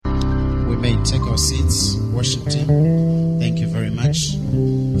may take our seats. Worship team, thank you very much.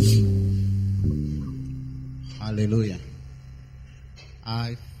 Hallelujah.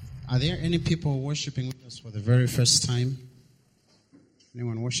 Are there any people worshiping with us for the very first time?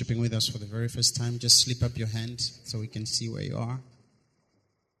 Anyone worshiping with us for the very first time? Just slip up your hand so we can see where you are.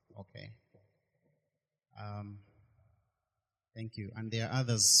 Okay. Thank you. And there are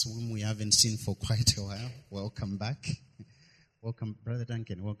others whom we haven't seen for quite a while. Welcome back. Welcome, Brother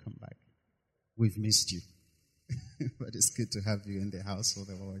Duncan. Welcome back. We've missed you. But it's good to have you in the house of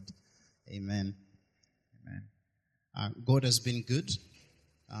the Lord. Amen. Amen. God has been good.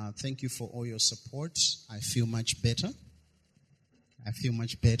 Thank you for all your support. I feel much better.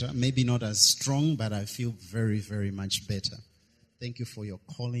 Maybe not as strong, but I feel very, very much better. Thank you for your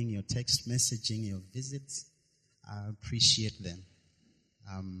calling, your text messaging, your visits. I appreciate them.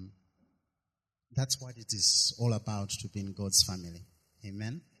 That's what it is all about, to be in God's family.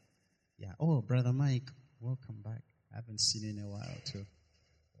 Amen. Yeah. Oh, Brother Mike, welcome back. I haven't seen you in a while too.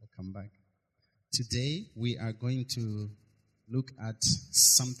 Welcome back. Today we are going to look at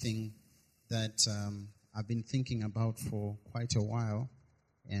something that I've been thinking about for quite a while,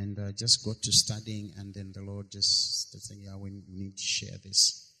 and just got to studying, and then the Lord just said, yeah, we need to share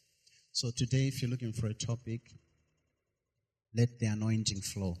this. So today, if you're looking for a topic, let the anointing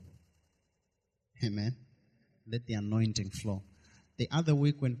flow. Amen. Let the anointing flow. The other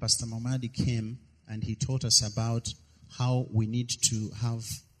week when Pastor Mamadi came and he taught us about how we need to have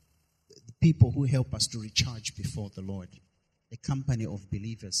people who help us to recharge before the Lord, a company of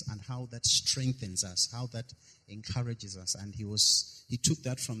believers, and how that strengthens us, how that encourages us. And he took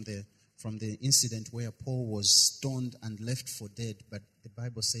that from the incident where Paul was stoned and left for dead, but the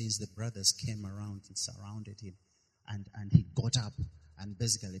Bible says the brothers came around and surrounded him, and he got up and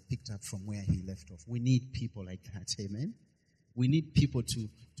basically picked up from where he left off. We need people like that. Amen. We need people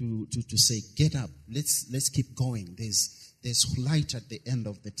to say, get up, let's keep going. There's light at the end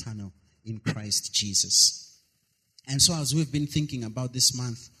of the tunnel in Christ Jesus. And so as we've been thinking about this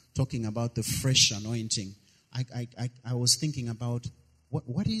month, talking about the fresh anointing, I was thinking about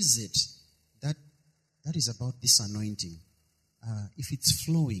what is it that is about this anointing? If it's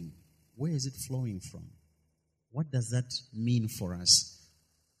flowing, where is it flowing from? What does that mean for us?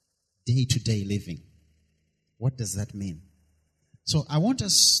 Day-to-day living. What does that mean? So I want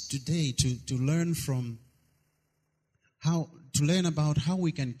us today to learn about how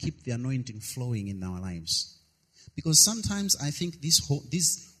we can keep the anointing flowing in our lives. Because sometimes I think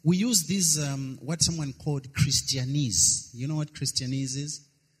we use this what someone called Christianese. You know what Christianese is?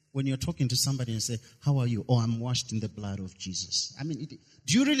 When you're talking to somebody and say, how are you? Oh, I'm washed in the blood of Jesus. I mean,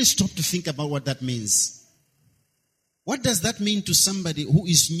 do you really stop to think about what that means? What does that mean to somebody who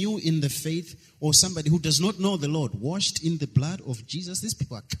is new in the faith, or somebody who does not know the Lord? Washed in the blood of Jesus? These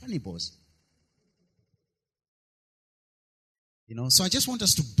people are cannibals. So I just want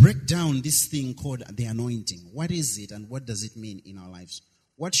us to break down this thing called the anointing. What is it and what does it mean in our lives?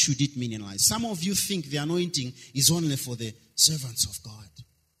 What should it mean in our lives? Some of you think the anointing is only for the servants of God,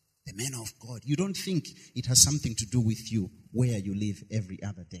 the men of God. You don't think it has something to do with you, where you live every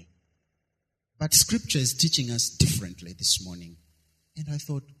other day. But Scripture is teaching us differently this morning. And I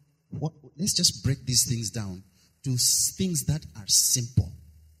thought, let's just break these things down to things that are simple,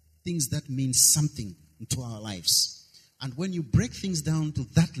 things that mean something into our lives. And when you break things down to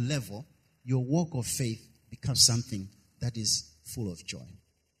that level, your walk of faith becomes something that is full of joy.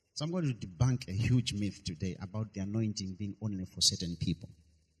 So I'm going to debunk a huge myth today about the anointing being only for certain people.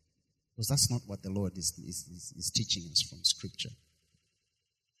 Because that's not what the Lord is teaching us from Scripture.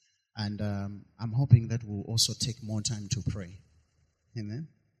 And I'm hoping that we'll also take more time to pray. Amen?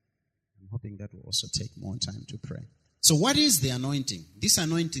 I'm hoping that we'll also take more time to pray. So what is the anointing? This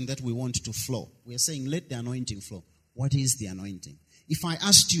anointing that we want to flow. We are saying, let the anointing flow. What is the anointing? If I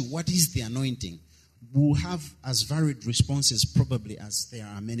asked you, what is the anointing? We'll have as varied responses probably as there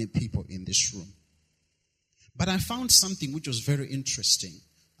are many people in this room. But I found something which was very interesting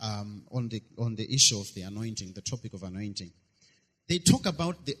on the issue of the anointing, the topic of anointing. They talk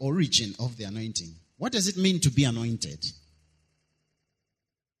about the origin of the anointing. What does it mean to be anointed?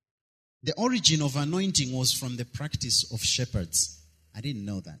 The origin of anointing was from the practice of shepherds. I didn't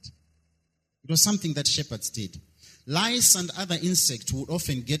know that. It was something that shepherds did. Lice and other insects would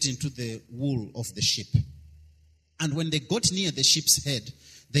often get into the wool of the sheep. And when they got near the sheep's head,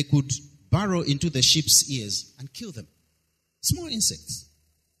 they could burrow into the sheep's ears and kill them. Small insects.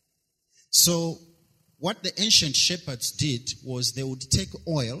 So what the ancient shepherds did was they would take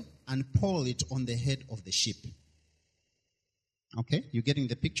oil and pour it on the head of the sheep. Okay, you getting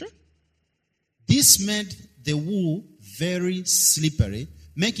the picture? This made the wool very slippery,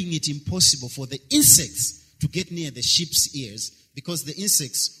 making it impossible for the insects to get near the sheep's ears because the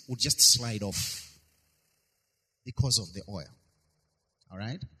insects would just slide off because of the oil. All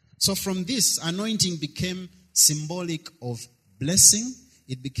right? So from this, anointing became symbolic of blessing.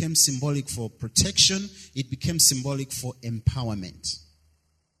 It became symbolic for protection. It became symbolic for empowerment.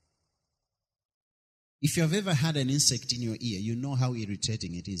 If you have ever had an insect in your ear, you know how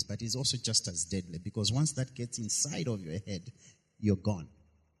irritating it is, but it's also just as deadly because once that gets inside of your head, you're gone.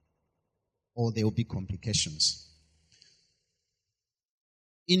 Or there will be complications.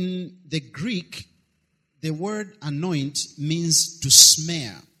 In the Greek, the word anoint means to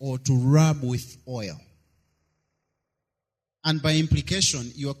smear or to rub with oil. And by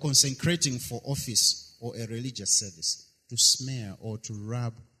implication, you are consecrating for office or a religious service. To smear or to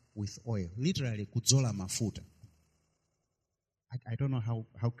rub with oil. Literally, kudzola mafuta. I don't know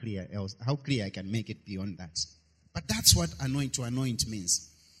how clear I can make it beyond that. But that's what to anoint means.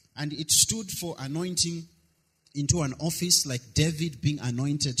 And it stood for anointing into an office, like David being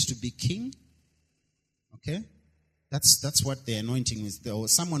anointed to be king. Okay? That's what the anointing is. Or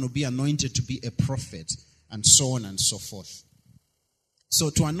someone will be anointed to be a prophet, and so on and so forth. So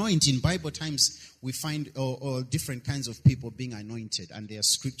to anoint, in Bible times, we find different kinds of people being anointed, and there are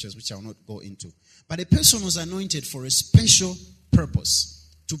scriptures which I will not go into. But a person was anointed for a special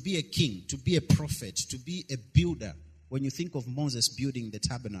purpose, to be a king, to be a prophet, to be a builder. When you think of Moses building the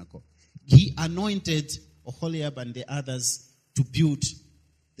tabernacle, he anointed Oholiab and the others to build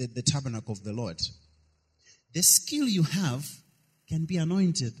the tabernacle of the Lord. The skill you have can be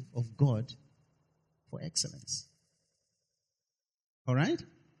anointed of God for excellence. All right?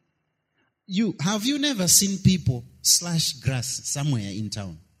 Have you never seen people slash grass somewhere in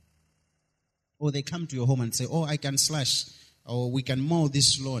town? Or they come to your home and say, I can slash, or we can mow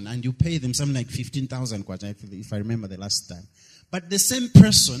this lawn, and you pay them something like 15,000 kwacha, if I remember the last time. But the same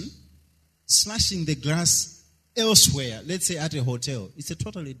person slashing the grass elsewhere, let's say at a hotel, it's a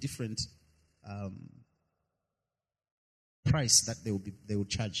totally different price that they will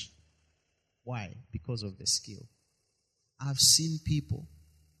charge. Why? Because of the skill. I've seen people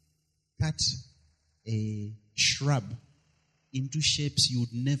cut a shrub into shapes you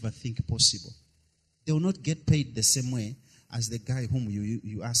would never think possible. They will not get paid the same way as the guy whom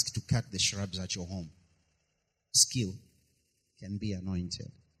you ask to cut the shrubs at your home. Skill can be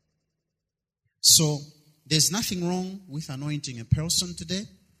anointed. So, there's nothing wrong with anointing a person today.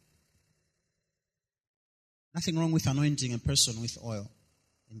 Nothing wrong with anointing a person with oil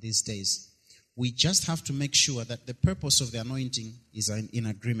in these days. We just have to make sure that the purpose of the anointing is in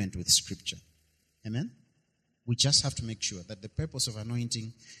agreement with Scripture. Amen? We just have to make sure that the purpose of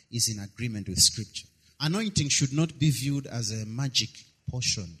anointing is in agreement with Scripture. Anointing should not be viewed as a magic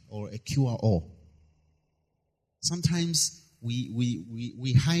potion or a cure-all. Sometimes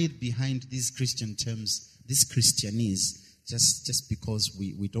we hide behind these Christian terms, this Christianese, just because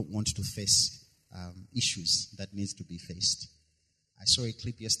we don't want to face issues that needs to be faced. I saw a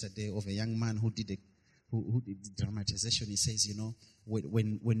clip yesterday of a young man who did dramatization. He says,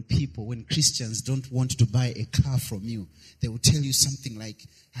 when Christians don't want to buy a car from you, they will tell you something like,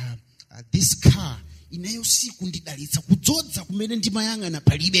 this car,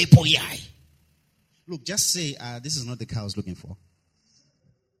 look, just say, this is not the car I was looking for.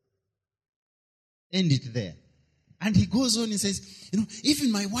 End it there. And he goes on and says,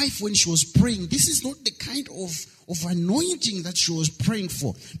 even my wife, when she was praying, this is not the kind of anointing that she was praying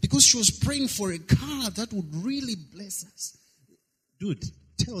for. Because she was praying for a car that would really bless us. Dude,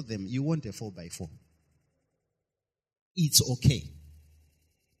 tell them you want a 4x4. It's okay.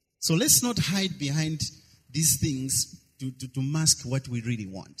 So let's not hide behind these things to mask what we really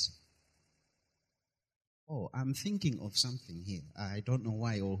want. I'm thinking of something here. I don't know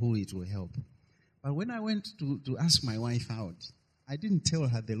why or who it will help. But when I went to ask my wife out, I didn't tell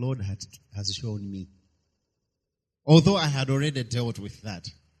her the Lord has shown me. Although I had already dealt with that.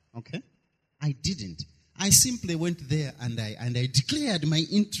 Okay? I didn't. I simply went there and I declared my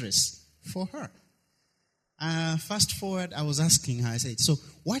interest for her. Fast forward, I was asking her, I said, so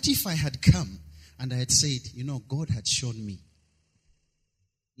what if I had come and I had said, God had shown me?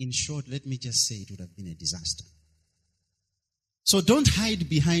 In short, let me just say it would have been a disaster. So don't hide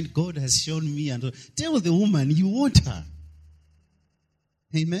behind God has shown me and tell the woman you want her.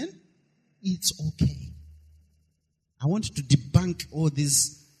 Amen? It's okay. I want to debunk all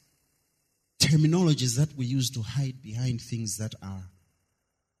these terminologies that we use to hide behind things that are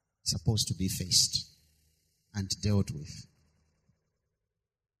supposed to be faced and dealt with.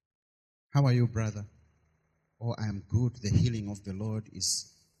 How are you, brother? I am good. The healing of the Lord is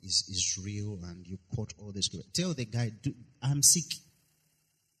real, and you quote all this. Tell the guy, I'm sick.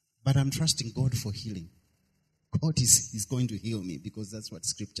 but I'm trusting God for healing. God is going to heal me because that's what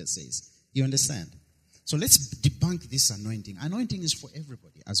Scripture says. You understand? So let's debunk this anointing. Anointing is for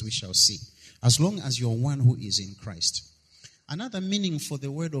everybody, as we shall see, as long as you're one who is in Christ. Another meaning for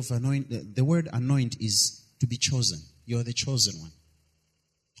the word anoint is to be chosen. You're the chosen one.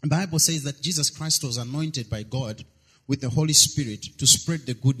 The Bible says that Jesus Christ was anointed by God with the Holy Spirit to spread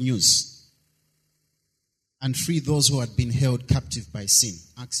the good news and free those who had been held captive by sin.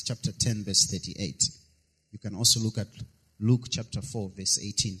 Acts chapter 10, verse 38. You can also look at Luke chapter 4, verse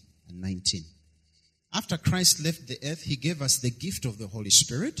 18 and 19. After Christ left the earth, he gave us the gift of the Holy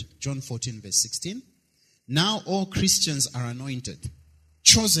Spirit. John 14, verse 16. Now all Christians are anointed,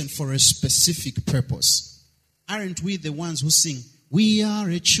 chosen for a specific purpose. Aren't we the ones who sing, "We are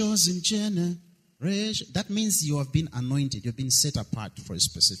a chosen generation"? That means you have been anointed. You've been set apart for a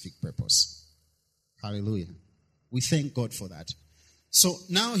specific purpose. Hallelujah. We thank God for that. So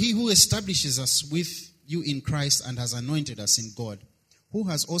now he who establishes us with you in Christ and has anointed us in God, who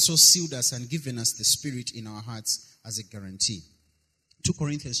has also sealed us and given us the Spirit in our hearts as a guarantee. 2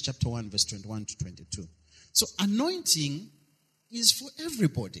 Corinthians chapter 1, verse 21 to 22. So anointing is for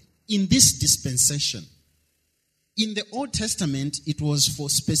everybody in this dispensation. In the Old Testament, it was for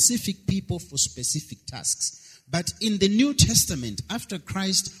specific people for specific tasks. But in the New Testament, after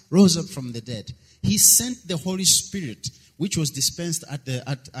Christ rose up from the dead, he sent the Holy Spirit, which was dispensed at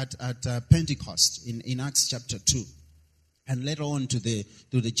Pentecost in Acts chapter 2, and later on to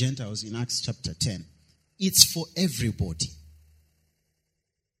the Gentiles in Acts chapter 10. It's for everybody.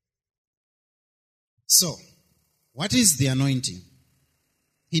 So, what is the anointing?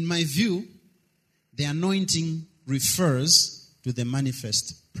 In my view, the anointing refers to the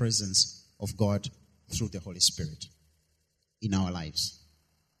manifest presence of God through the Holy Spirit in our lives.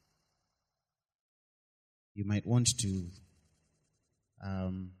 You might want to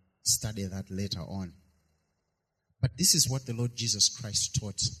study that later on. But this is what the Lord Jesus Christ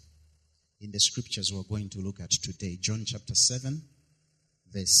taught in the scriptures we're going to look at today. John chapter 7,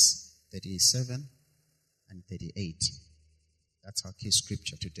 verse 37 and 38. That's our key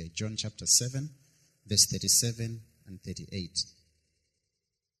scripture today. John chapter 7, verse 37 and 38.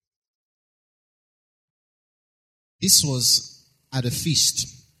 This was at a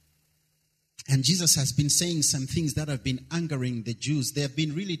feast. And Jesus has been saying some things that have been angering the Jews. They have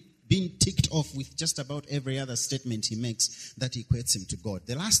been really being ticked off with just about every other statement he makes that equates him to God.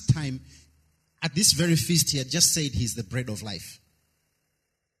 The last time, at this very feast, he had just said he's the bread of life.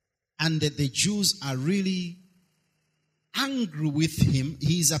 And that the Jews are really angry with him.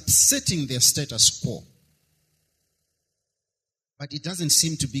 He's upsetting their status quo. But it doesn't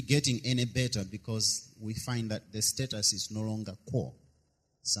seem to be getting any better because we find that the status is no longer quo.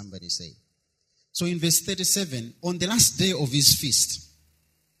 Somebody say. So in verse 37, on the last day of his feast,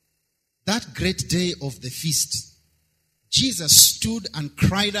 that great day of the feast, Jesus stood and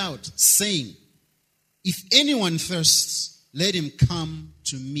cried out, saying, "If anyone thirsts, let him come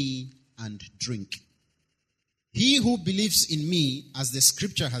to me and drink. He who believes in me, as the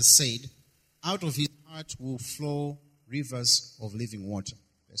scripture has said, out of his heart will flow rivers of living water."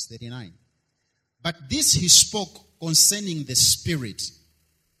 Verse 39. But this he spoke concerning the Spirit,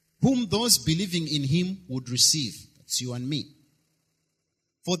 whom those believing in him would receive. That's you and me.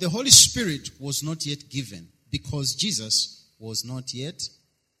 For the Holy Spirit was not yet given, because Jesus was not yet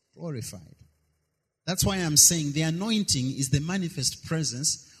glorified. That's why I'm saying the anointing is the manifest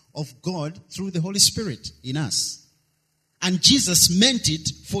presence of God through the Holy Spirit in us. And Jesus meant it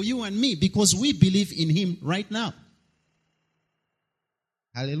for you and me because we believe in him right now.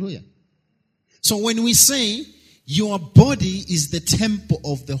 Hallelujah. So when we say your body is the temple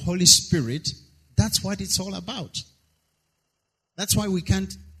of the Holy Spirit, that's what it's all about. That's why we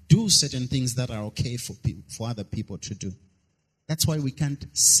can't do certain things that are okay for other people to do. That's why we can't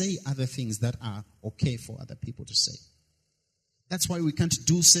say other things that are okay for other people to say. That's why we can't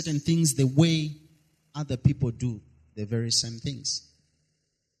do certain things the way other people do the very same things.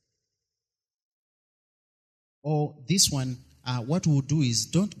 Or this one, what we'll do is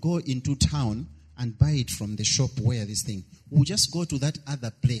don't go into town and buy it from the shop where this thing. We'll just go to that other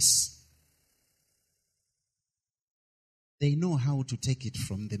place. They know how to take it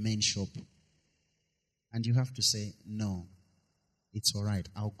from the main shop. And you have to say, no, it's all right.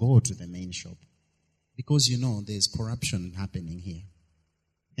 I'll go to the main shop. Because you know there's corruption happening here.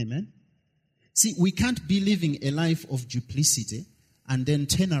 Amen? See, we can't be living a life of duplicity and then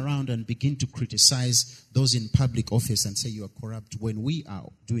turn around and begin to criticize those in public office and say you are corrupt when we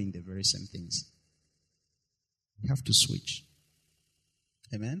are doing the very same things. We have to switch.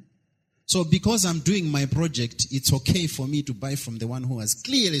 Amen? So because I'm doing my project, it's okay for me to buy from the one who has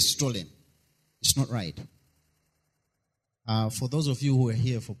clearly stolen. It's not right. For those of you who were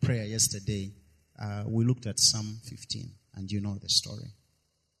here for prayer yesterday, we looked at Psalm 15, and you know the story.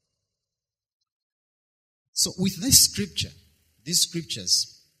 So with these scriptures,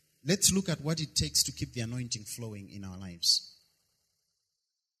 let's look at what it takes to keep the anointing flowing in our lives.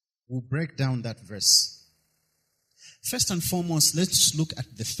 We'll break down that verse. First and foremost, let's look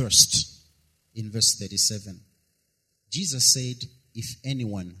at the thirst in verse 37. Jesus said, if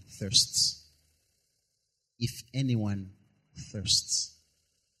anyone thirsts, if anyone thirsts,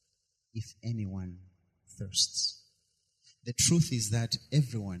 if anyone thirsts. The truth is that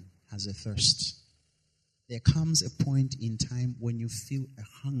everyone has a thirst. There comes a point in time when you feel a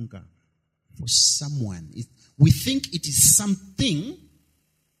hunger for someone. We think it is something,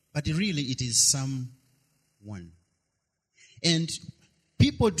 but really it is someone. And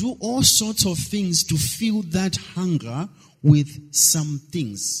people do all sorts of things to fill that hunger with some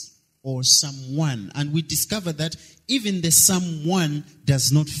things or someone. And we discover that even the someone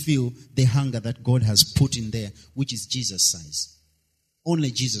does not feel the hunger that God has put in there, which is Jesus' size.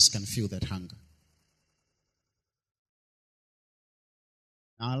 Only Jesus can feel that hunger.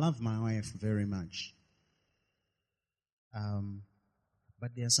 I love my wife very much.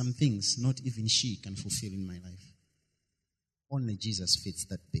 But there are some things not even she can fulfill in my life. Only Jesus fits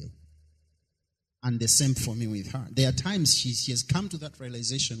that bill. And the same for me with her. There are times she has come to that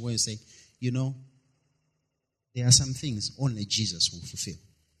realization where you say, there are some things only Jesus will fulfill.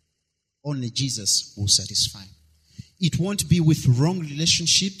 Only Jesus will satisfy. It won't be with wrong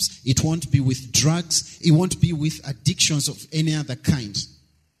relationships. It won't be with drugs. It won't be with addictions of any other kind.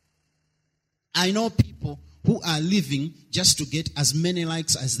 I know people who are living just to get as many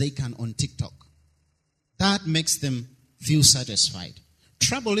likes as they can on TikTok. That makes them feel satisfied.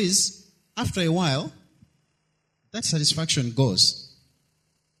 Trouble is, after a while, that satisfaction goes.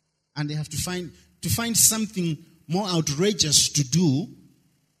 And they have to find something more outrageous to do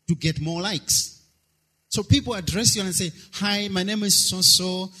to get more likes. So people address you and say, hi, my name is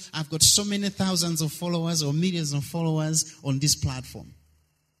so-so. I've got so many thousands of followers or millions of followers on this platform.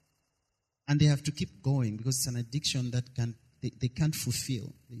 And they have to keep going because it's an addiction that they can't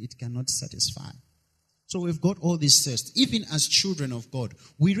fulfill. It cannot satisfy. So we've got all this thirst. Even as children of God,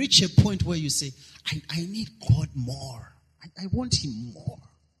 we reach a point where you say, I need God more. I want Him more.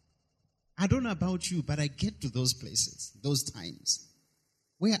 I don't know about you, but I get to those places, those times,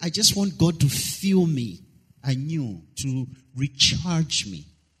 where I just want God to fill me anew, to recharge me.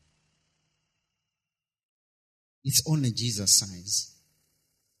 It's only Jesus' size.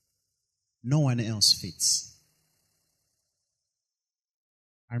 No one else fits.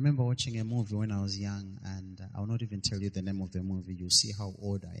 I remember watching a movie when I was young, and I'll not even tell you the name of the movie. You'll see how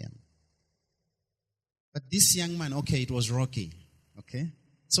old I am. But this young man, it was Rocky,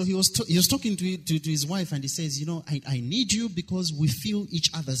 So he was talking to his wife, and he says, I need you because we fill each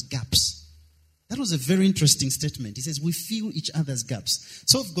other's gaps. That was a very interesting statement. He says, we fill each other's gaps.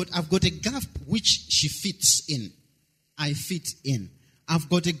 So I've got a gap which she fits in. I fit in. I've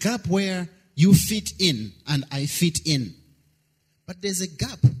got a gap where you fit in and I fit in. But there's a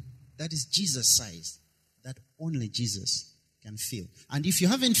gap that is Jesus' size that only Jesus can fill. And if you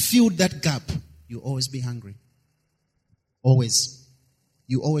haven't filled that gap, you'll always be hungry. Always.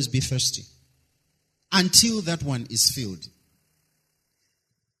 You'll always be thirsty. Until that one is filled.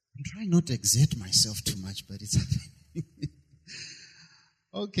 I'm trying not to exert myself too much, but it's happening.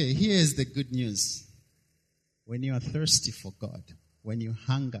 Okay, here's the good news. When you are thirsty for God, when you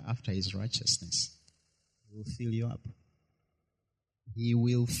hunger after His righteousness, He will fill you up. He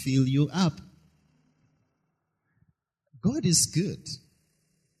will fill you up. God is good.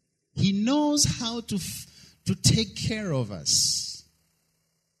 He knows how to take care of us.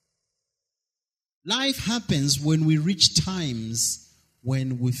 Life happens when we reach times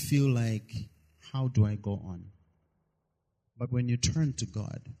when we feel like, how do I go on? But when you turn to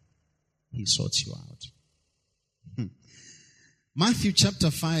God, He sorts you out. Matthew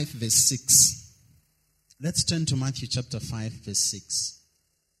chapter 5 verse 6. Let's turn to Matthew chapter 5 verse 6.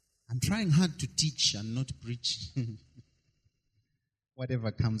 I'm trying hard to teach and not preach.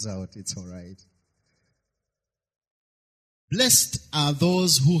 Whatever comes out, it's all right. Blessed are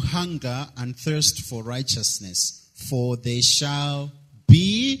those who hunger and thirst for righteousness, for they shall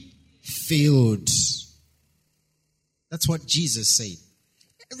be filled. That's what Jesus said.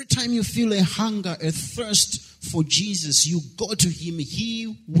 Every time you feel a hunger, a thirst for Jesus, you go to Him.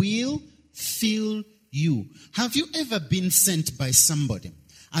 He will fill you. Have you ever been sent by somebody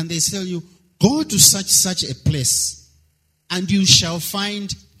and they tell you, go to such a place and you shall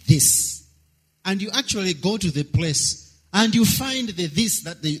find this? and you actually go to the place and you find this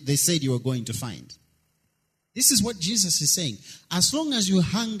that they said you were going to find. This is what Jesus is saying. As long as you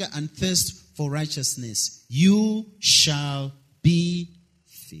hunger and thirst for righteousness, you shall be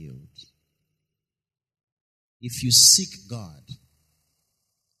filled. If you seek God,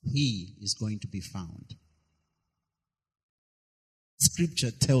 He is going to be found.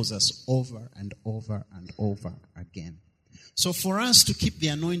 Scripture tells us over and over and over again. So for us to keep the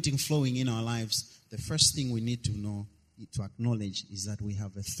anointing flowing in our lives, the first thing we need to know, to acknowledge, is that we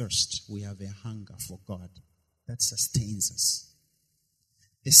have a thirst. We have a hunger for God that sustains us.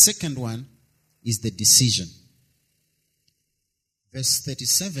 The second one is the decision. Verse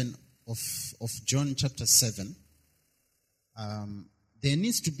 37 of John chapter 7, there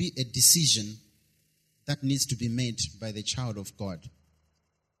needs to be a decision that needs to be made by the child of God.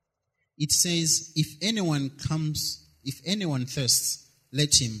 It says, if anyone thirsts,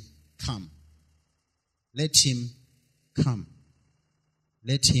 let him come. Let him come.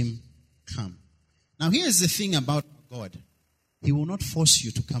 Let him come. Now here's the thing about God. He will not force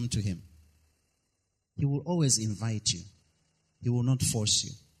you to come to Him. He will always invite you. He will not force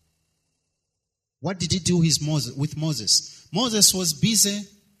you. What did He do with Moses? Moses was busy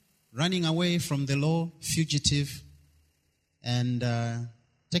running away from the law, fugitive, and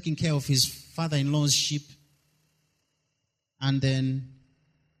taking care of his father-in-law's sheep. And then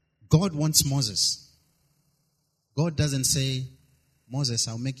God wants Moses. God doesn't say, Moses,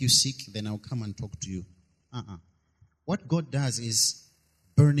 I'll make you sick, then I'll come and talk to you. What God does is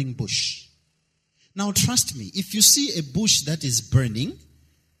burning bush. Now trust me, if you see a bush that is burning,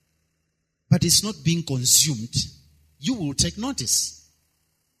 but it's not being consumed, you will take notice.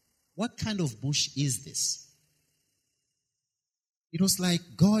 What kind of bush is this? It was like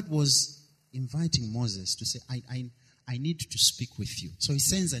God was inviting Moses to say, I need to speak with you. So He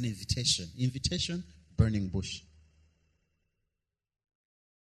sends an invitation. Invitation, burning bush.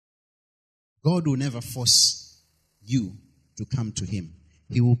 God will never force you to come to Him.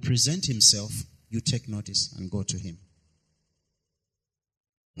 He will present Himself, you take notice and go to Him.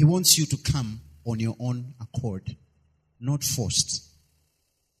 He wants you to come on your own accord, not forced.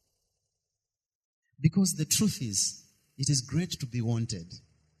 Because the truth is, it is great to be wanted.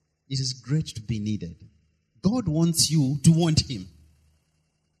 It is great to be needed. God wants you to want Him.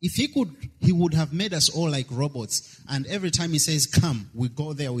 If He could, He would have made us all like robots. And every time He says, come, we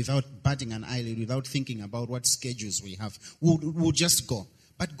go there without batting an eyelid, without thinking about what schedules we have. We'll just go.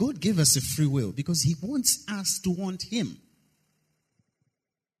 But God gave us a free will because He wants us to want Him.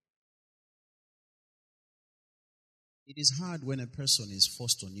 It is hard when a person is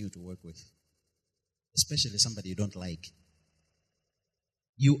forced on you to work with, especially somebody you don't like.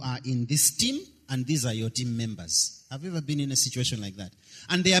 You are in this team, and these are your team members. Have you ever been in a situation like that?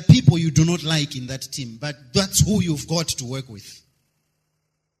 And there are people you do not like in that team, but that's who you've got to work with.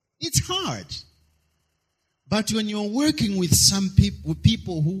 It's hard. But when you're working with some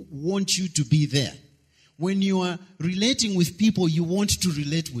people who want you to be there, when you are relating with people you want to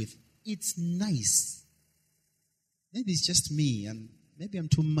relate with, it's nice. Maybe it's just me, and maybe I'm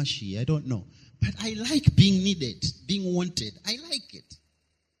too mushy, I don't know. But I like being needed, being wanted. I like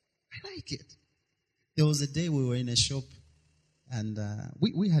it. There was a day we were in a shop, and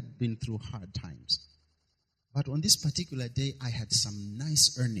we had been through hard times. But on this particular day, I had some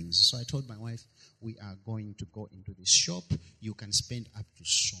nice earnings. So I told my wife, we are going to go into this shop. You can spend up to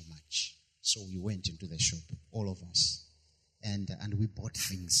so much. So we went into the shop, all of us. And we bought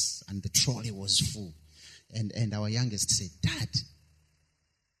things, and the trolley was full. And our youngest said, Dad,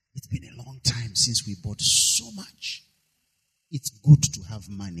 it's been a long time since we bought so much. It's good to have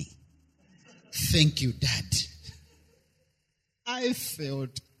money. Thank you, Dad. I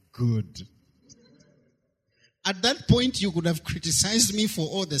felt good. At that point, you could have criticized me for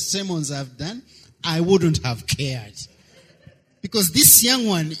all the sermons I've done. I wouldn't have cared. Because this young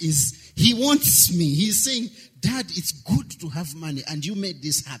one he wants me. He's saying, Dad, it's good to have money, and you made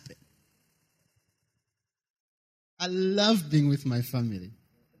this happen. I love being with my family.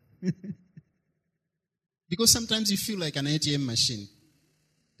 Because sometimes you feel like an ATM machine.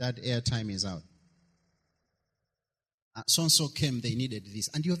 That airtime is out. So-and-so came, they needed this.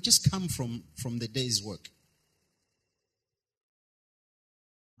 And you have just come from the day's work.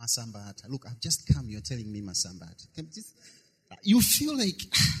 Masambata. Look, I've just come, you're telling me Masambata. You feel like,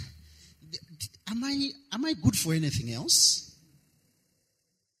 am I good for anything else?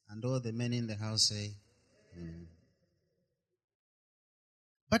 And all the men in the house say,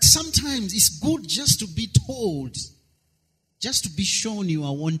 But sometimes it's good just to be told, just to be shown you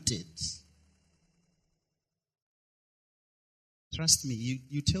are wanted. Trust me,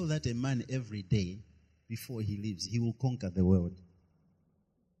 you tell that a man every day before he leaves, he will conquer the world.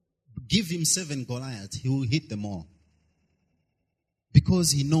 Give him 7 Goliaths, he will hit them all.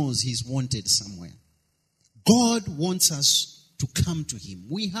 Because he knows he's wanted somewhere. God wants us to come to him.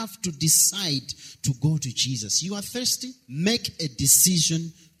 We have to decide to go to Jesus. You are thirsty? Make a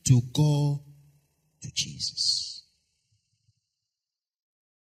decision to go to Jesus.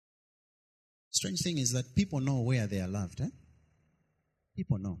 Strange thing is that people know where they are loved.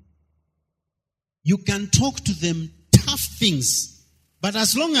 People know. You can talk to them tough things, but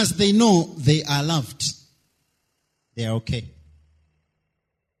as long as they know they are loved, they are okay.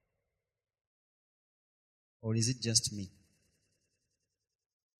 Or is it just me?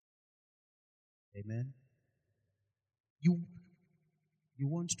 Amen. You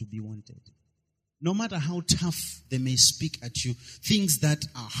want to be wanted. No matter how tough they may speak at you, things that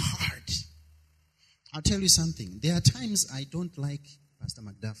are hard. I'll tell you something. There are times I don't like Pastor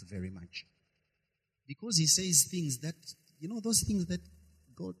McDuff very much. Because he says things that, those things that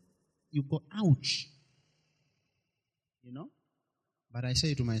you go, ouch. But I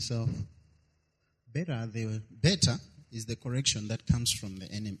say to myself, better is the correction that comes from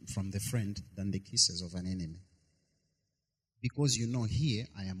the enemy, from the friend, than the kisses of an enemy. Because here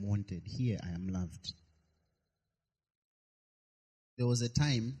I am wanted, here I am loved. There was a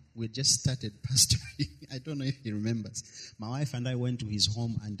time we just started pastoring. I don't know if he remembers. My wife and I went to his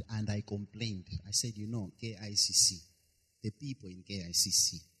home and I complained. I said, KICC, the people in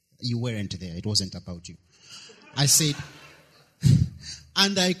KICC, you weren't there. It wasn't about you. I said,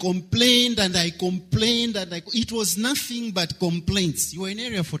 and I complained. It was nothing but complaints. You were in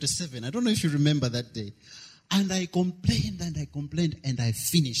Area 47. I don't know if you remember that day. And I complained, and I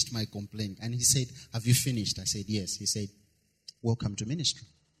finished my complaint. And he said, have you finished? I said, yes. He said, welcome to ministry.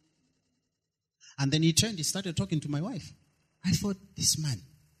 And then he turned, he started talking to my wife. I thought, this man.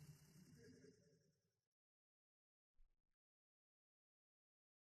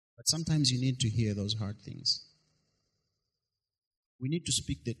 But sometimes you need to hear those hard things. We need to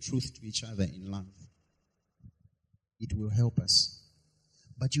speak the truth to each other in love. It will help us.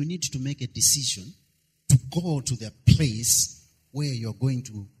 But you need to make a decision to go to the place where you're going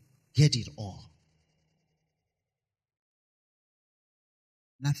to get it all.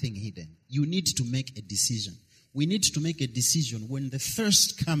 Nothing hidden. You need to make a decision. We need to make a decision when the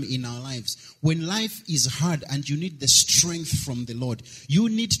thirst comes in our lives. When life is hard and you need the strength from the Lord, you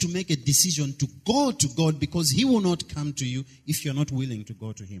need to make a decision to go to God, because he will not come to you if you're not willing to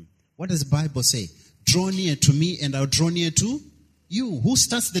go to him. What does the Bible say? Draw near to me and I'll draw near to you. Who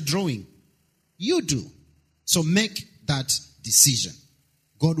starts the drawing? You do. So make that decision.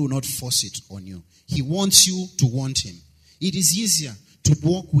 God will not force it on you. He wants you to want him. It is easier to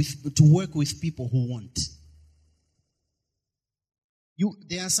work with people who want.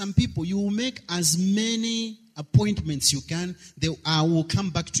 There are some people, you will make as many appointments you can. I will come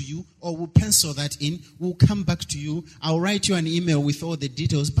back to you, or we'll pencil that in. We'll come back to you. I'll write you an email with all the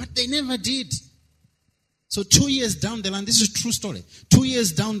details, but they never did. So 2 years down the line, this is a true story. 2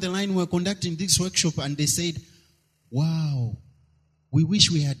 years down the line, we're conducting this workshop, and they said, wow, we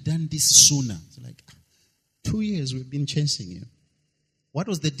wish we had done this sooner. It's like, 2 years we've been chasing you. What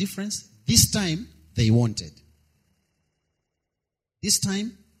was the difference? This time, they wanted. This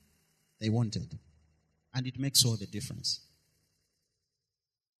time, they wanted. And it makes all the difference.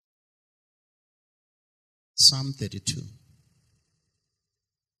 Psalm 32,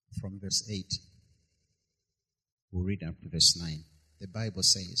 from verse 8. We'll read up to verse 9. The Bible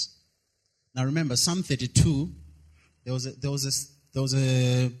says. Now remember, Psalm 32, there was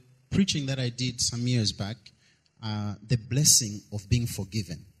a preaching that I did some years back, the blessing of being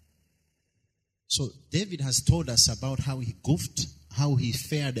forgiven. So David has told us about how he goofed, how he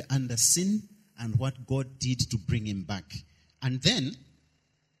fared under sin, and what God did to bring him back. And then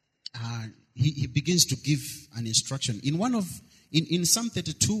he begins to give an instruction. In Psalm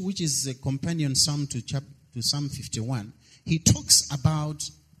 32, which is a companion psalm to Psalm 51, he talks about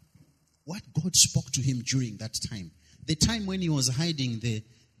what God spoke to him during that time. The time when he was hiding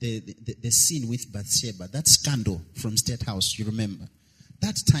the sin with Bathsheba, that scandal from State House, you remember.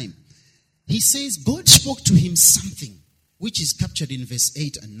 That time, he says God spoke to him something, which is captured in verse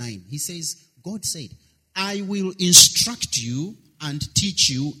 8 and 9. He says, God said, I will instruct you and teach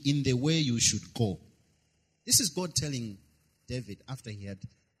you in the way you should go. This is God telling David after he had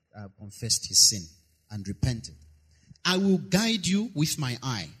confessed his sin and repented. I will guide you with my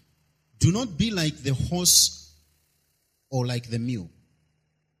eye. Do not be like the horse or like the mule,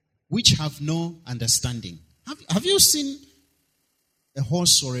 which have no understanding. Have you seen a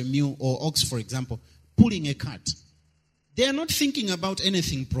horse or a mule or ox, for example, pulling a cart? They are not thinking about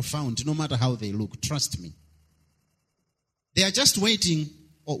anything profound, no matter how they look. Trust me. They are just waiting,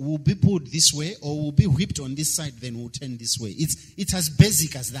 or we'll be pulled this way, or we'll be whipped on this side, then we'll turn this way. It's as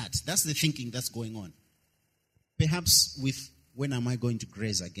basic as that. That's the thinking that's going on. Perhaps with, when am I going to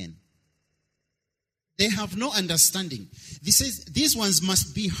graze again? They have no understanding. This says these ones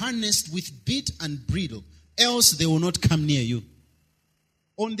must be harnessed with bit and bridle, else they will not come near you.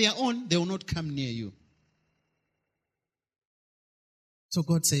 On their own, they will not come near you. So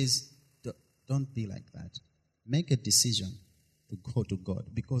God says, don't be like that. Make a decision to go to God,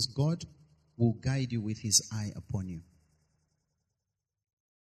 because God will guide you with his eye upon you.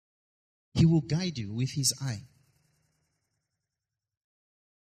 He will guide you with his eye.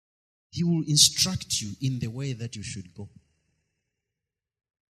 He will instruct you in the way that you should go.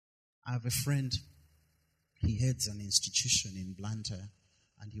 I have a friend, he heads an institution in Blantyre,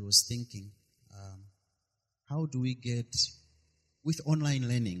 and he was thinking, how do we get, with online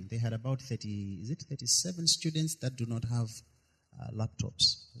learning, they had about 37 students that do not have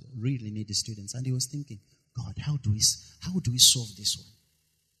laptops, really needy students. And he was thinking, God, how do we solve this one?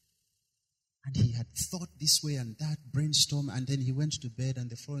 And he had thought this way and that, brainstorm, and then he went to bed, and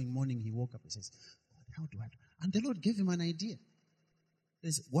the following morning he woke up and says, God, how do I do? And the Lord gave him an idea. He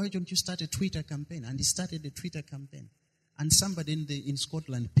says, why don't you start a Twitter campaign? And he started a Twitter campaign. And somebody in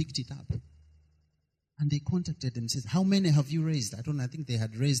Scotland picked it up. And they contacted him and said, how many have you raised? I don't know, I think they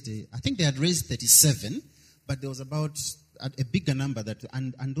had raised 37, but there was about a bigger number that,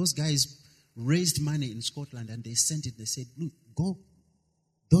 and those guys raised money in Scotland, and they sent it. They said, look, go.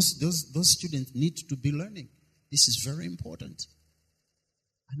 Those students need to be learning. This is very important.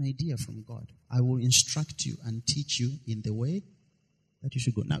 An idea from God. I will instruct you and teach you in the way that you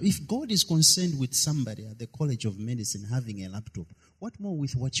should go. Now, if God is concerned with somebody at the College of Medicine having a laptop, what more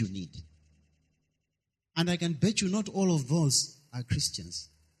with what you need? And I can bet you not all of those are Christians.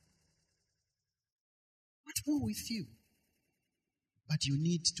 What more with you? But you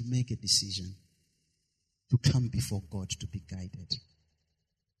need to make a decision to come before God to be guided.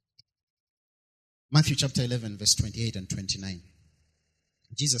 Matthew chapter 11, verse 28 and 29.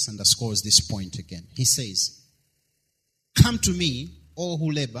 Jesus underscores this point again. He says, come to me, all who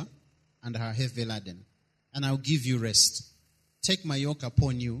labor and are heavy laden, and I'll give you rest. Take my yoke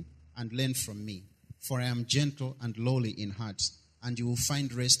upon you and learn from me, for I am gentle and lowly in heart, and you will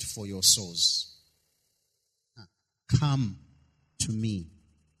find rest for your souls. Come to me.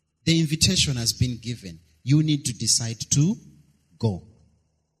 The invitation has been given. You need to decide to go.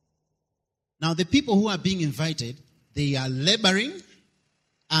 Now, the people who are being invited, they are laboring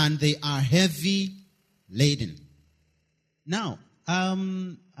and they are heavy laden. Now,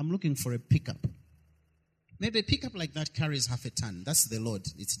 I'm looking for a pickup. Maybe a pickup like that carries half a ton. That's the load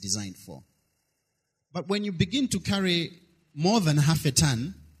it's designed for. But when you begin to carry more than half a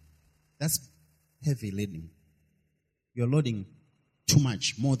ton, that's heavy laden. You're loading too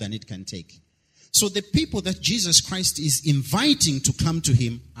much, more than it can take. So the people that Jesus Christ is inviting to come to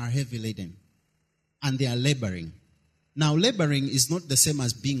him are heavy laden. And they are laboring. Now, laboring is not the same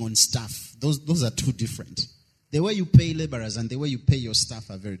as being on staff. Those are two different. The way you pay laborers and the way you pay your staff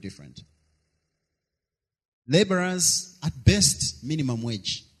are very different. Laborers, at best, minimum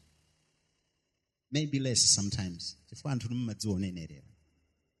wage. Maybe less sometimes.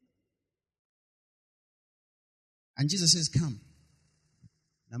 And Jesus says, come.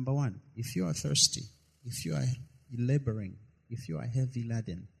 Number one, if you are thirsty, if you are laboring, if you are heavy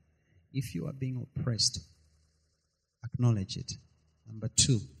laden, if you are being oppressed, acknowledge it. Number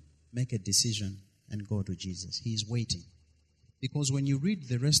two, make a decision and go to Jesus. He is waiting. Because when you read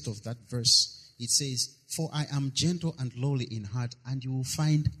the rest of that verse, it says, for I am gentle and lowly in heart, and you will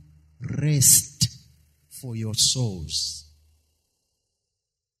find rest for your souls.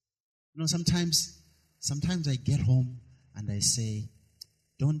 You know, sometimes I get home and I say,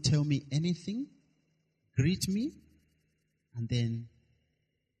 don't tell me anything, greet me, and then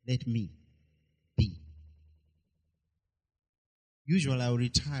let me be. Usually I'll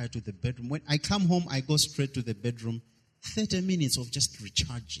retire to the bedroom. When I come home, I go straight to the bedroom. 30 minutes of just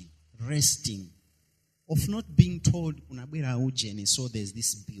recharging, resting, of not being told, so there's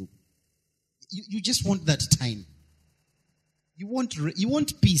this bill. You just want that time. You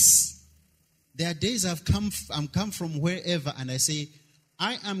want peace. There are days I'm come from wherever and I say,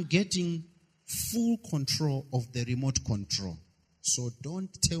 I am getting full control of the remote control. So don't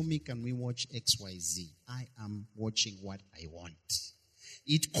tell me, can we watch XYZ? I am watching what I want.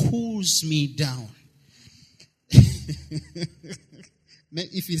 It cools me down.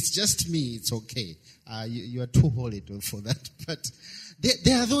 If it's just me, it's okay. You are too holy for that. But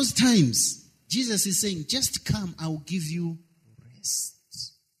there are those times. Jesus is saying, just come, I'll give you rest.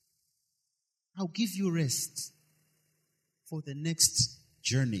 I'll give you rest for the next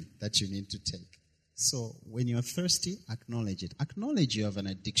journey that you need to take. So when you're thirsty, acknowledge it. Acknowledge you have an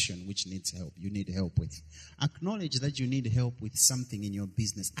addiction which needs help. You need help with. Acknowledge that you need help with something in your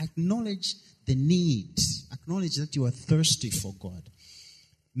business. Acknowledge the need. Acknowledge that you are thirsty for God.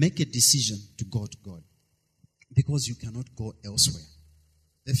 Make a decision to go to God, because you cannot go elsewhere.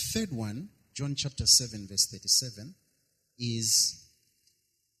 The third one, John chapter 7, verse 37,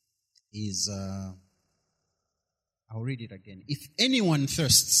 I'll read it again. If anyone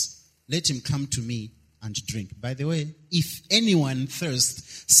thirsts, let him come to me and drink. By the way, if anyone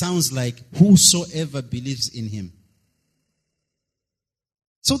thirsts sounds like whosoever believes in him.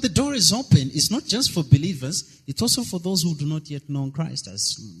 So the door is open. It's not just for believers. It's also for those who do not yet know Christ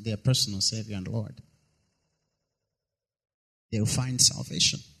as their personal Savior and Lord. They'll find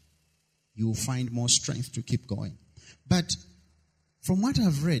salvation. You will find more strength to keep going. But from what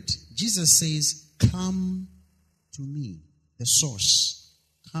I've read, Jesus says, come to me, the source.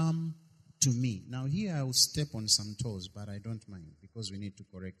 Come to me. Now here I will step on some toes, but I don't mind, because we need to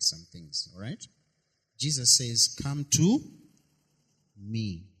correct some things, all right? Jesus says, come to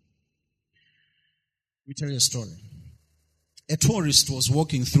me. Let me tell you a story. A tourist was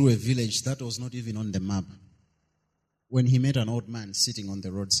walking through a village that was not even on the map when he met an old man sitting on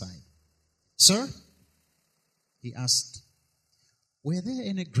the roadside. Sir, he asked, were there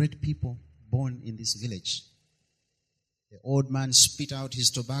any great people born in this village? The old man spit out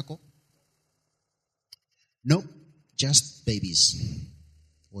his tobacco. Nope, just babies,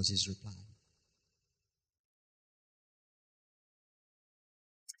 was his reply.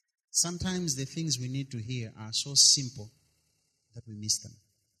 Sometimes the things we need to hear are so simple that we miss them.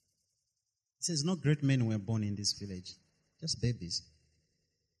 He says, no great men were born in this village, just babies.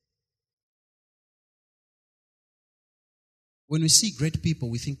 When we see great people,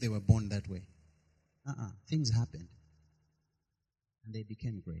 we think they were born that way. Things happened, and they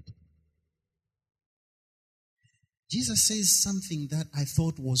became great. Jesus says something that I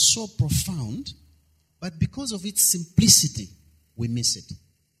thought was so profound, but because of its simplicity, we miss it.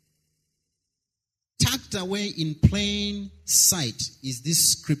 Tucked away in plain sight is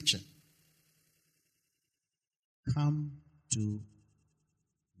this scripture. Come to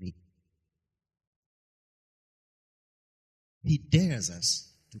me. He dares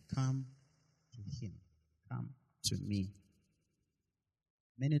us to come to him. Come to me.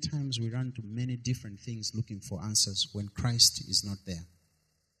 Many times we run to many different things looking for answers when Christ is not there.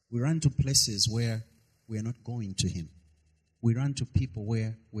 We run to places where we are not going to him. We run to people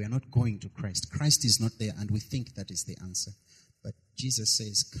where we are not going to Christ. Christ is not there, and we think that is the answer. But Jesus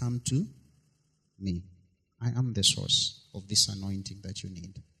says, come to me. I am the source of this anointing that you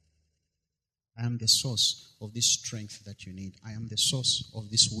need. I am the source of this strength that you need. I am the source of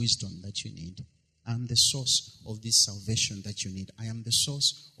this wisdom that you need. I am the source of this salvation that you need. I am the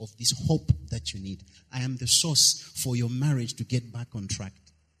source of this hope that you need. I am the source for your marriage to get back on track.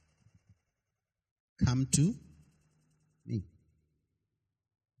 Come to me.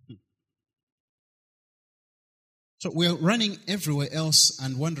 So we're running everywhere else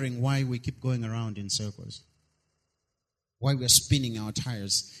and wondering why we keep going around in circles. Why we're spinning our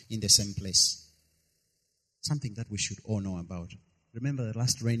tires in the same place. Something that we should all know about. Remember the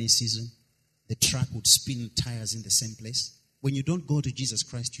last rainy season? The truck would spin tires in the same place. When you don't go to Jesus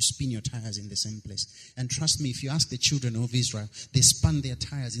Christ, you spin your tires in the same place. And trust me, if you ask the children of Israel, they spun their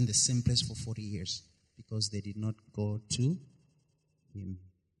tires in the same place for 40 years because they did not go to him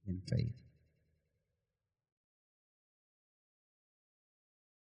in faith.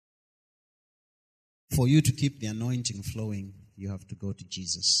 For you to keep the anointing flowing, you have to go to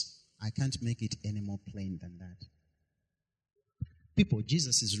Jesus. I can't make it any more plain than that. People,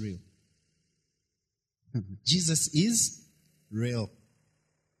 Jesus is real. Jesus is real.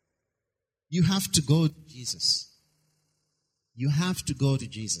 You have to go to Jesus. You have to go to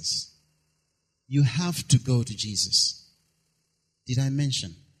Jesus. You have to go to Jesus. Did I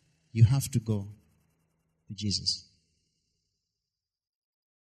mention? You have to go to Jesus.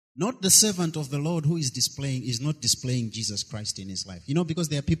 Not the servant of the Lord who is not displaying Jesus Christ in his life. You know, because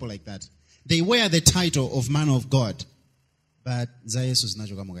there are people like that. They wear the title of man of God, but Zayesus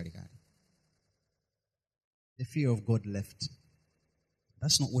najoka mugarikari. The fear of God left.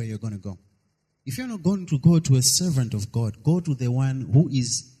 That's not where you're going to go. If you're not going to go to a servant of God, go to the one who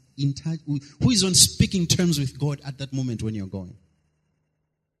is in touch, who is on speaking terms with God at that moment when you're going.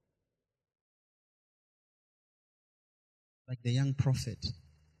 Like the young prophet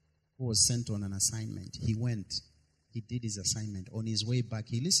who was sent on an assignment. He went he did his assignment. On his way back,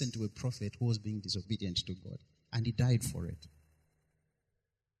 he listened to a prophet who was being disobedient to God, and he died for it.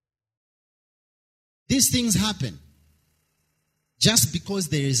 These things happen. Just because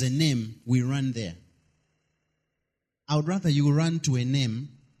there is a name, we run there. I would rather you run to a name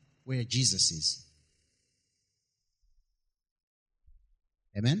where Jesus is.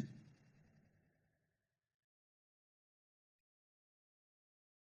 Amen?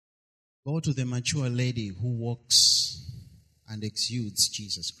 Go to the mature lady who walks and exudes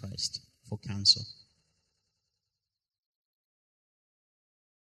Jesus Christ for counsel.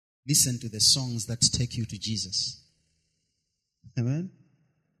 Listen to the songs that take you to Jesus. Amen?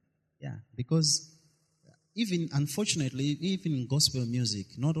 Yeah, because unfortunately, even in gospel music,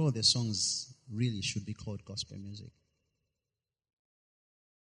 not all the songs really should be called gospel music.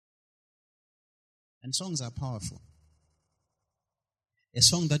 And songs are powerful. A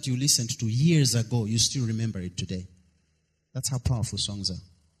song that you listened to years ago, you still remember it today. That's how powerful songs are.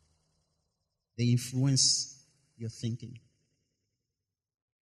 They influence your thinking.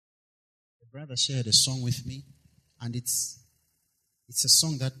 A brother shared a song with me, and it's a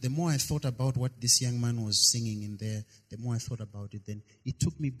song that the more I thought about what this young man was singing in there, the more I thought about it, then it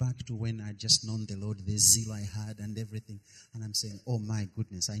took me back to when I just known the Lord, the zeal I had and everything. And I'm saying, oh my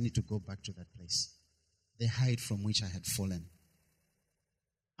goodness, I need to go back to that place. The height from which I had fallen.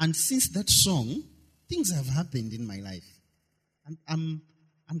 And since that song, things have happened in my life. And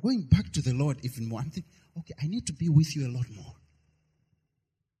I'm going back to the Lord even more. I'm thinking, okay, I need to be with you a lot more.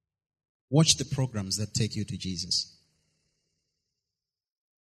 Watch the programs that take you to Jesus.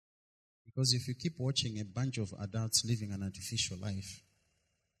 Because if you keep watching a bunch of adults living an artificial life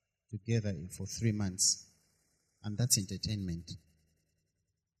together for 3 months, and that's entertainment,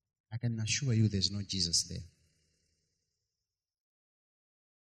 I can assure you there's no Jesus there.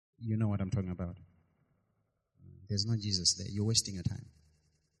 You know what I'm talking about. There's no Jesus there. You're wasting your time.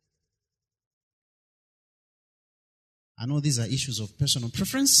 I know these are issues of personal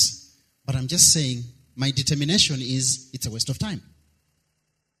preference, but I'm just saying my determination is it's a waste of time.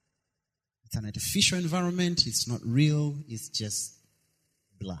 It's an artificial environment. It's not real. It's just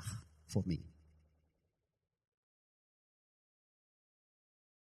blah for me.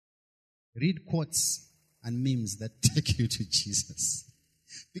 Read quotes and memes that take you to Jesus.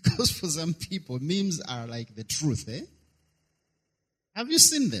 Because for some people, memes are like the truth, eh? Have you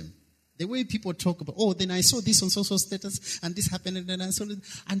seen them? The way people talk about, oh, then I saw this on social status, and this happened, and then I saw it.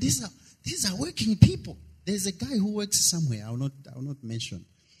 And these are working people. There's a guy who works somewhere. I will not mention.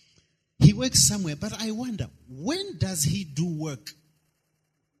 He works somewhere, but I wonder, when does he do work?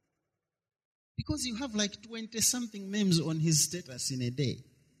 Because you have like 20-something memes on his status in a day.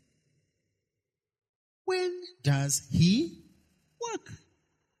 When does he work?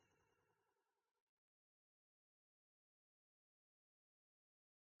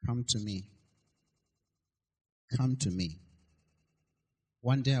 Come to me. Come to me.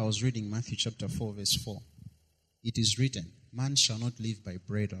 One day I was reading Matthew chapter 4, verse 4. It is written, man shall not live by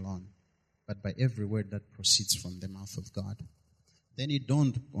bread alone, but by every word that proceeds from the mouth of God. Then it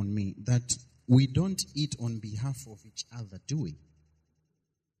dawned on me that we don't eat on behalf of each other, do we?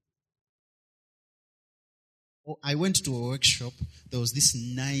 Oh, I went to a workshop. There was this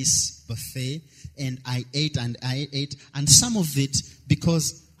nice buffet, and I ate, and some of it,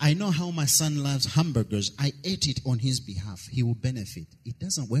 because I know how my son loves hamburgers, I ate it on his behalf. He will benefit. It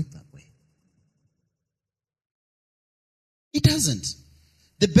doesn't work that way. It doesn't.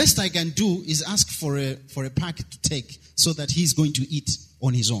 The best I can do is ask for a pack to take so that he's going to eat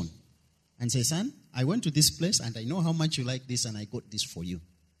on his own. And say, son, I went to this place and I know how much you like this and I got this for you.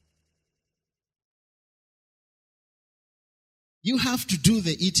 You have to do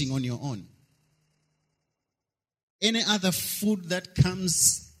the eating on your own. Any other food that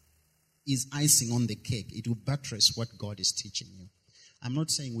comes is icing on the cake. It will buttress what God is teaching you. I'm not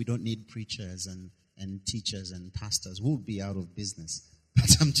saying we don't need preachers and teachers and pastors. We'll be out of business.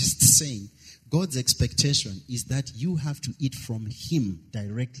 But I'm just saying, God's expectation is that you have to eat from Him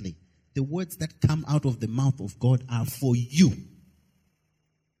directly. The words that come out of the mouth of God are for you.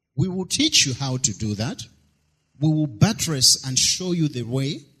 We will teach you how to do that. We will buttress and show you the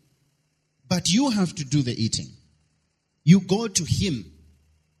way. But you have to do the eating. You go to Him.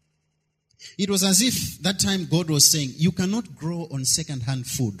 It was as if that time God was saying, you cannot grow on second-hand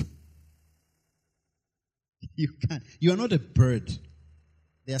food. You can't. You are not a bird.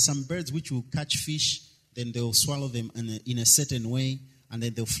 There are some birds which will catch fish, then they'll swallow them in a certain way, and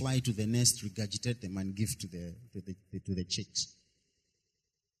then they'll fly to the nest, regurgitate them, and give to the chicks.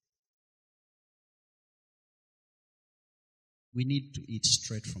 We need to eat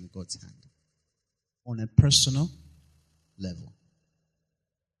straight from God's hand. On a personal level.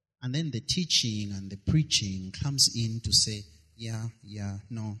 And then the teaching and the preaching comes in to say,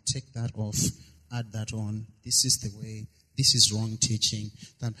 no, take that off, add that on, this is the way, this is wrong teaching.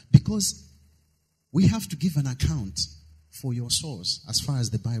 Because we have to give an account for your source as far as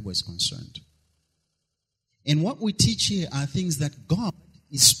the Bible is concerned. And what we teach here are things that God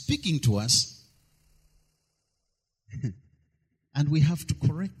is speaking to us. And we have to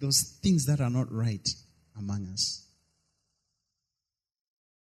correct those things that are not right among us.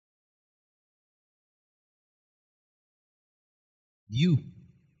 You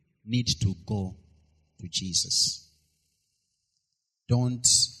need to go to Jesus. Don't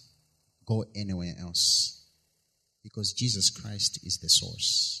go anywhere else, because Jesus Christ is the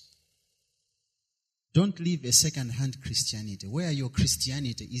source. Don't live a second-hand Christianity where your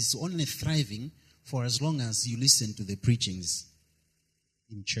Christianity is only thriving for as long as you listen to the preachings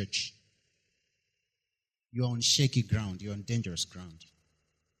in church. You are on shaky ground. You are on dangerous ground.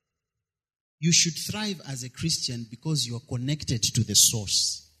 You should thrive as a Christian because you are connected to the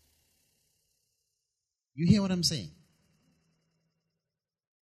source. You hear what I'm saying?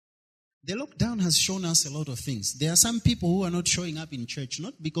 The lockdown has shown us a lot of things. There are some people who are not showing up in church,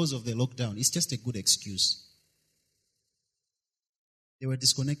 not because of the lockdown. It's just a good excuse. They were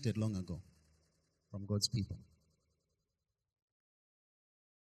disconnected long ago from God's people.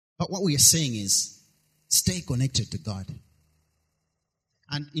 But what we are saying is, stay connected to God.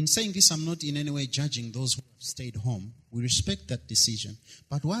 And in saying this, I'm not in any way judging those who have stayed home. We respect that decision.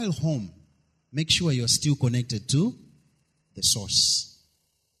 But while home, make sure you're still connected to the source.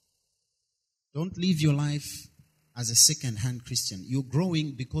 Don't live your life as a second-hand Christian. You're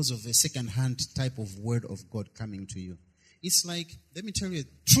growing because of a second-hand type of word of God coming to you. It's like, let me tell you,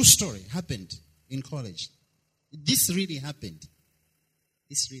 a true story happened in college. This really happened.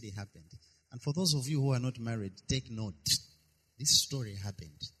 This really happened. And for those of you who are not married, take note. This story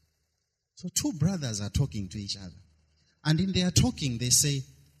happened. So two brothers are talking to each other. And in their talking, they say,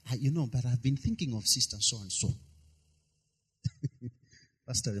 but I've been thinking of sister so-and-so.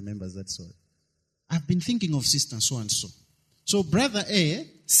 Pastor remembers that story. I've been thinking of sister so-and-so. So brother A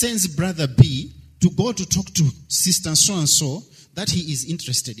sends brother B to go to talk to sister so-and-so that he is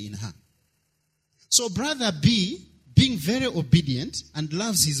interested in her. So brother B, being very obedient and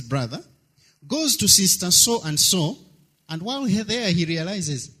loves his brother, goes to sister so-and-so, and while he's there, he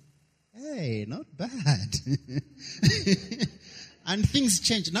realizes, hey, not bad. And things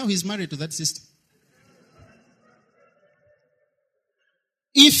change. Now he's married to that sister.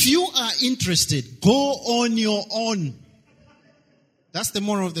 If you are interested, go on your own. That's the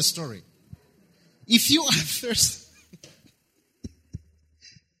moral of the story. If you are thirsty,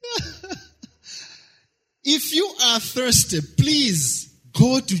 if you are thirsty, please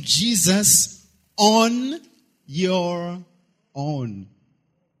go to Jesus on your own.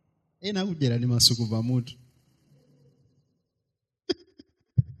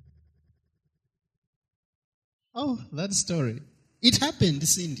 Oh, that story. It happened,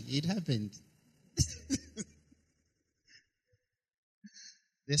 Cindy. It happened.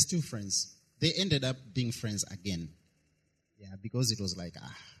 They're still friends. They ended up being friends again. Yeah, because it was like,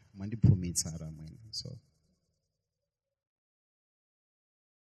 so.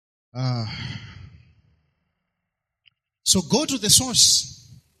 So go to the source.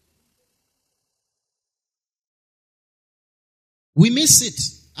 We miss it.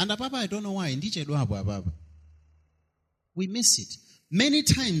 And Ababa, I don't know why. We miss it. Many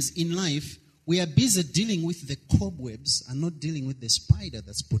times in life, we are busy dealing with the cobwebs and not dealing with the spider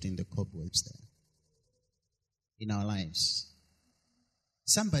that's put in the cobwebs there in our lives.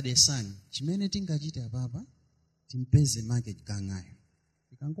 Somebody sang, you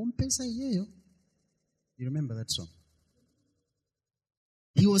remember that song?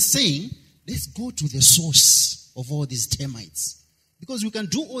 He was saying, let's go to the source of all these termites. Because we can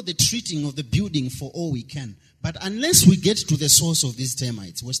do all the treating of the building for all we can. But unless we get to the source of these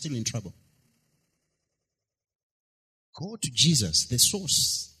termites, we're still in trouble. Go to Jesus, the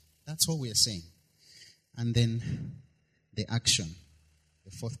source. That's what we are saying. And then the action.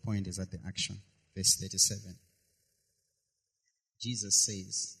 The fourth point is at the action. Verse 37. Jesus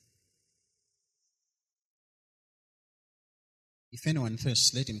says, if anyone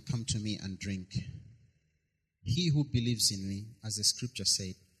thirsts, let him come to me and drink. He who believes in me, as the scripture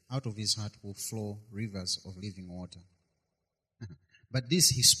said, out of his heart will flow rivers of living water. But this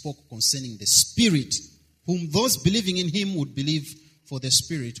he spoke concerning the Spirit, whom those believing in him would believe, for the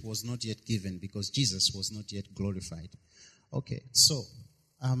Spirit was not yet given, because Jesus was not yet glorified. Okay, so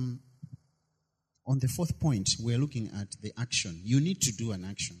on the fourth point, we're looking at the action. You need to do an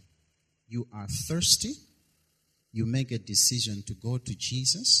action. You are thirsty. you make a decision to go to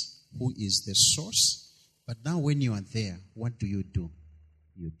Jesus, who is the source. But now when you are there, what do?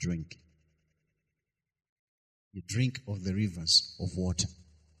 You drink. You drink of the rivers of water,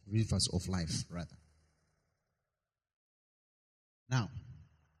 rivers of life, rather. Now,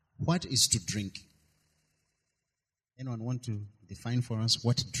 what is to drink? Anyone want to define for us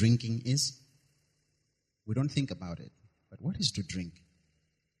what drinking is? We don't think about it, but what is to drink?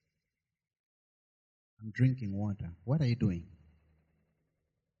 I'm drinking water. What are you doing?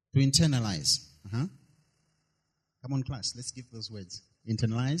 To internalize. Come on, class, let's give those words.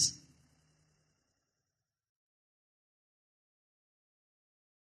 Internalize.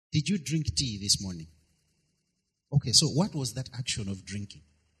 Did you drink tea this morning? Okay, so what was that action of drinking?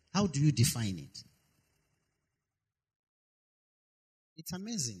 How do you define it? It's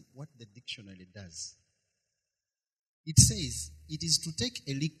amazing what the dictionary does. It says it is to take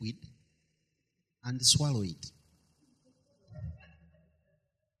a liquid and swallow it.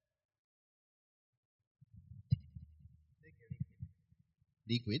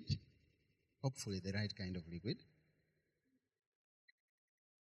 Liquid, hopefully the right kind of liquid,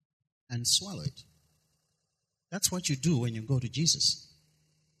 and swallow it. That's what you do when you go to Jesus.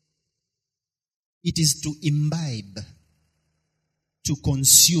 It is to imbibe, to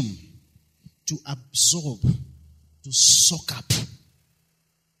consume, to absorb, to soak up.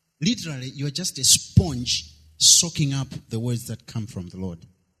 Literally, you are just a sponge soaking up the words that come from the Lord.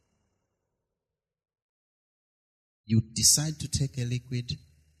 You decide to take a liquid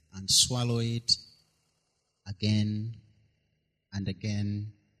and swallow it again and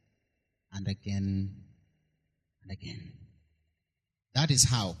again and again and again. That is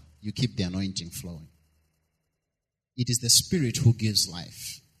how you keep the anointing flowing. It is the Spirit who gives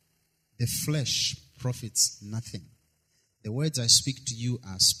life. The flesh profits nothing. The words I speak to you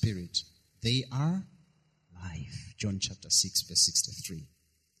are spirit. They are life. John chapter 6, verse 63.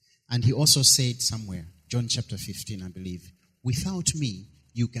 And he also said somewhere, John chapter 15, I believe, without me,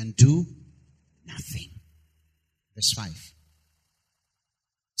 you can do nothing. Verse 5.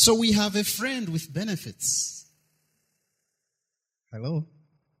 So we have a friend with benefits. Hello?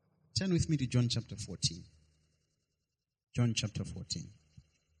 Turn with me to John chapter 14. John chapter 14.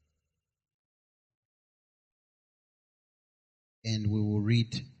 And we will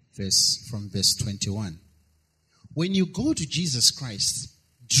read from verse 21. When you go to Jesus Christ,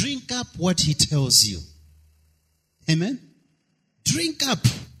 drink up what he tells you. Amen? Drink up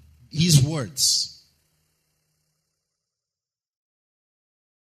his words.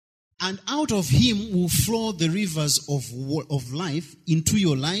 And out of him will flow the rivers of life into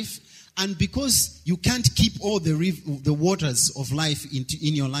your life. And because you can't keep all the waters of life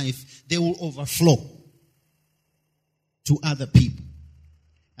in your life, they will overflow to other people.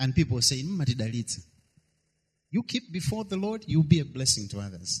 And people say, you keep before the Lord, you'll be a blessing to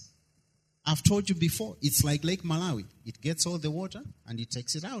others. I've told you before, it's like Lake Malawi. It gets all the water and it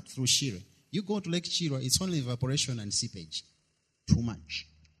takes it out through Shire. You go to Lake Shire, it's only evaporation and seepage. Too much.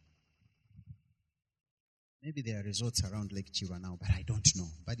 Maybe there are resorts around Lake Shire now, but I don't know.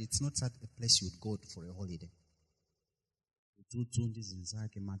 But it's not a place you would go for a holiday.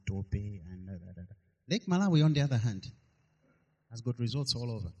 Lake Malawi, on the other hand, has got resorts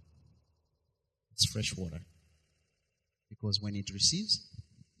all over. It's fresh water. Because when it receives,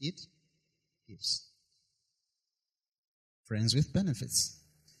 it gives. Friends with benefits.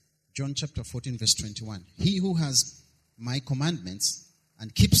 John chapter 14, verse 21. He who has my commandments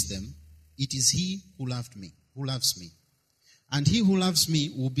and keeps them, it is he who loves me. And he who loves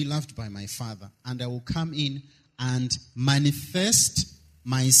me will be loved by my Father, and I will come in and manifest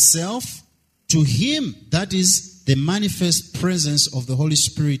myself to him. That is the manifest presence of the Holy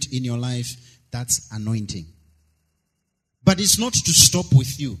Spirit in your life. That's anointing. But it's not to stop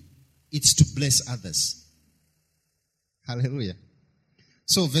with you. It's to bless others. Hallelujah.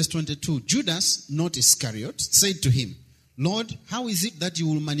 So verse 22, Judas, not Iscariot, said to him, Lord, how is it that you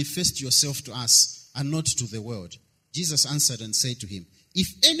will manifest yourself to us and not to the world? Jesus answered and said to him,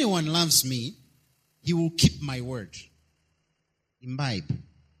 if anyone loves me, he will keep my word. Imbibe.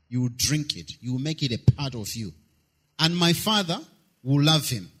 You will drink it. You will make it a part of you. And my Father will love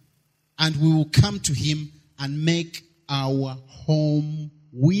him. And we will come to him and make our home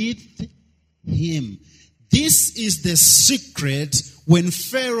with him. This is the secret when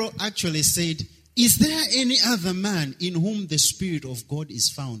Pharaoh actually said, is there any other man in whom the Spirit of God is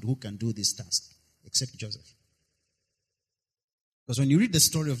found who can do this task? Except Joseph. Because when you read the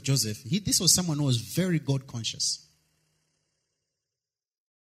story of Joseph, this was someone who was very God conscious.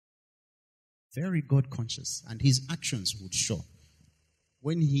 Very God conscious. And his actions would show.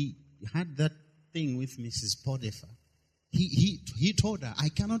 When he had that thing with Mrs. Potiphar. He told her, I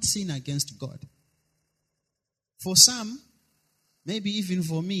cannot sin against God. For some, maybe even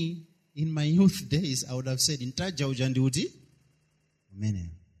for me, in my youth days, I would have said,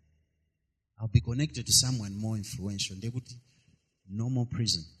 I'll be connected to someone more influential. No more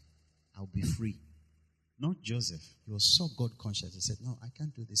prison. I'll be free. Not Joseph. He was so God conscious. He said, no, I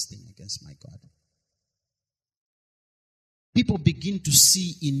can't do this thing against my God. People begin to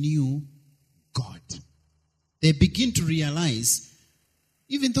see in you God. They begin to realize,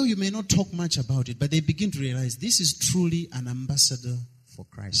 even though you may not talk much about it, but they begin to realize this is truly an ambassador for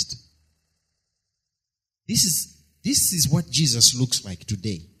Christ. This is what Jesus looks like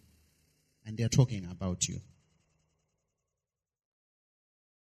today. And they are talking about you.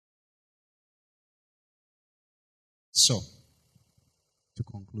 So, to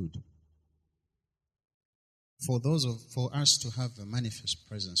conclude, for us to have the manifest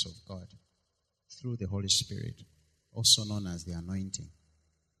presence of God through the Holy Spirit, also known as the anointing,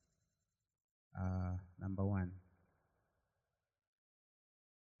 number one,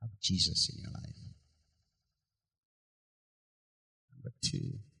 have Jesus in your life. Number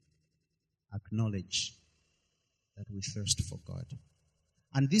two, acknowledge that we thirst for God.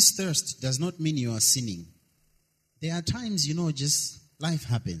 And this thirst does not mean you are sinning. There are times, just life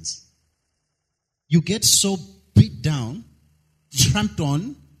happens. You get so beat down, tramped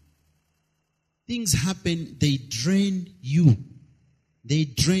on, things happen, they drain you. They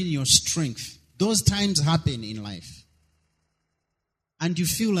drain your strength. Those times happen in life. And you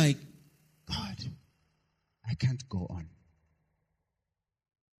feel like, God, I can't go on.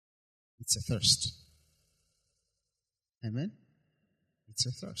 It's a thirst. Amen? It's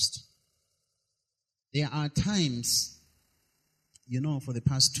a thirst. There are times, for the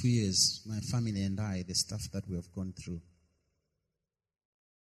past 2 years, my family and I, the stuff that we have gone through.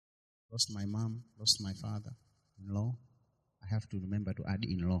 Lost my mom, lost my father-in-law. I have to remember to add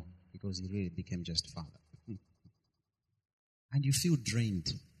in-law because he really became just father. And you feel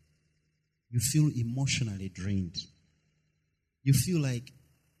drained. You feel emotionally drained. You feel like,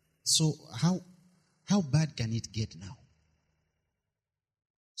 so how bad can it get now?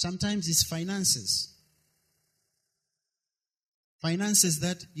 Sometimes it's finances. Finances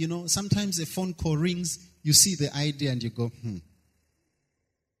that, sometimes a phone call rings, you see the idea and you go,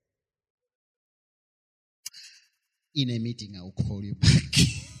 In a meeting, I'll call you back.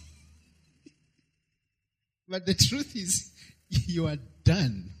 But the truth is, you are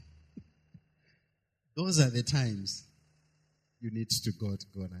done. Those are the times you need to go to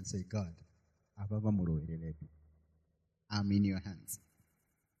God and say, God, I'm in your hands.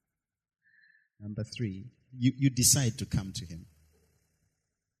 Number three, you decide to come to Him.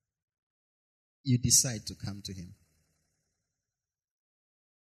 You decide to come to Him.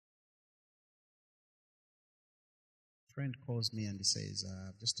 A friend calls me and he says,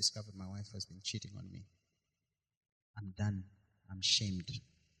 I've just discovered my wife has been cheating on me. I'm done. I'm shamed.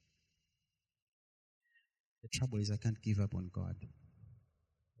 The trouble is I can't give up on God.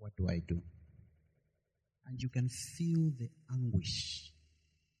 What do I do? And you can feel the anguish.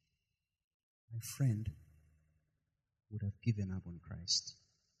 My friend would have given up on Christ.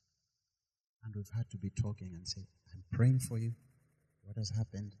 And we've had to be talking and say, I'm praying for you. What has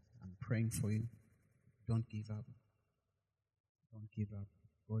happened? I'm praying for you. Don't give up. Don't give up.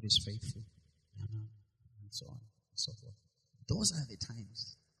 God is faithful. And so on and so forth. Those are the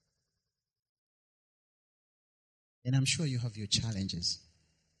times. And I'm sure you have your challenges.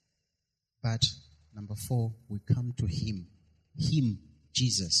 But number 4, we come to Him. Him,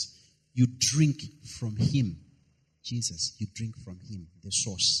 Jesus. You drink from Him. Jesus, you drink from Him, the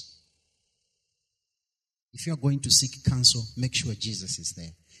source. If you're going to seek counsel, make sure Jesus is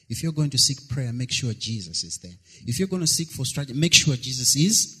there. If you're going to seek prayer, make sure Jesus is there. If you're going to seek for strategy, make sure Jesus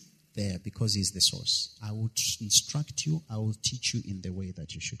is there because He's the source. I will instruct you. I will teach you in the way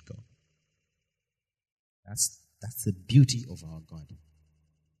that you should go. That's the beauty of our God.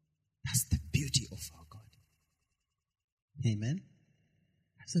 That's the beauty of our God. Amen?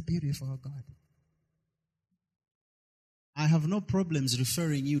 That's the beauty of our God. I have no problems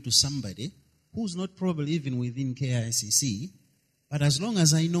referring you to somebody who's not probably even within KICC, but as long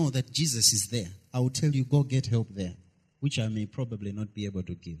as I know that Jesus is there, I will tell you, go get help there, which I may probably not be able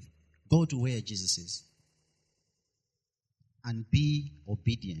to give. Go to where Jesus is. And be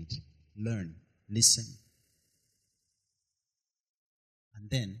obedient. Learn. Listen. And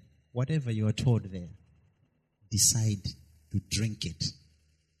then, whatever you are told there, decide to drink it,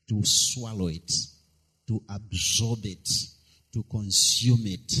 to swallow it, to absorb it, to consume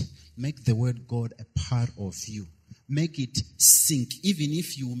it. Make the word God a part of you. Make it sink. Even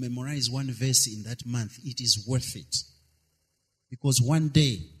if you memorize one verse in that month, it is worth it. Because one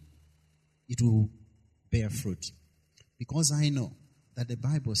day, it will bear fruit. Because I know that the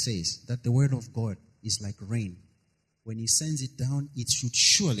Bible says that the word of God is like rain. When he sends it down, it should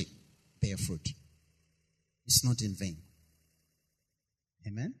surely bear fruit. It's not in vain.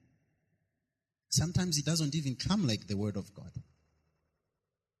 Amen? Sometimes it doesn't even come like the word of God.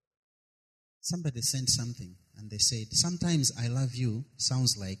 Somebody sent something and they said, sometimes I love you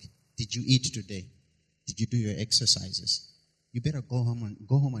sounds like, did you eat today? Did you do your exercises? You better go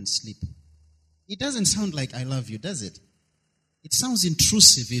home and sleep. It doesn't sound like I love you, does it? It sounds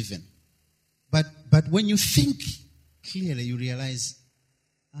intrusive even. But when you think clearly, you realize,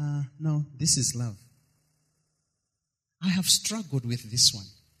 no, this is love. I have struggled with this one.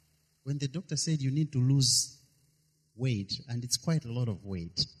 When the doctor said you need to lose weight, and it's quite a lot of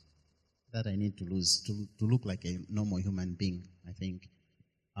weight that I need to lose to look like a normal human being, I think.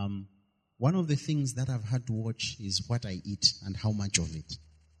 One of the things that I've had to watch is what I eat and how much of it.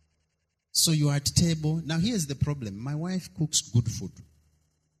 So you are at table. Now here's the problem. My wife cooks good food.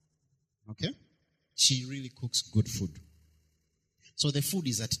 Okay? She really cooks good food. So the food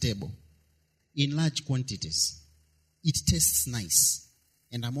is at table in large quantities. It tastes nice.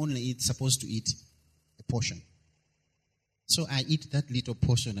 And I'm only supposed to eat a portion. So I eat that little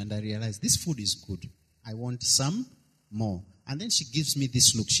portion and I realize this food is good. I want some more. And then she gives me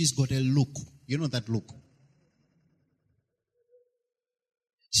this look. She's got a look. You know that look?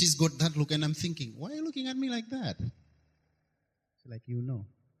 She's got that look and I'm thinking, why are you looking at me like that? She's like, you know.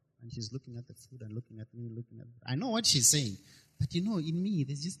 And she's looking at the food and looking at me, I know what she's saying. But you know, in me,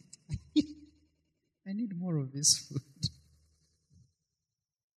 there's just, I need more of this food.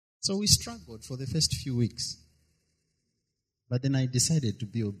 So we struggled for the first few weeks. But then I decided to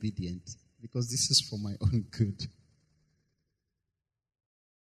be obedient because this is for my own good.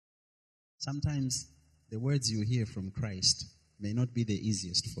 Sometimes the words you hear from Christ may not be the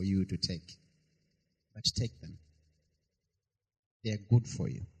easiest for you to take. But take them. They are good for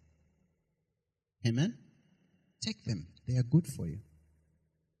you. Amen? Take them. They are good for you.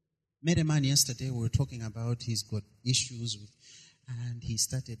 Met a man yesterday, we were talking about he's got issues with, and he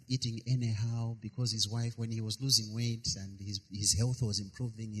started eating anyhow because his wife, when he was losing weight and his health was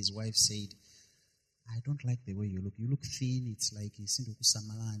improving, his wife said, I don't like the way you look. You look thin. It's like you seem to be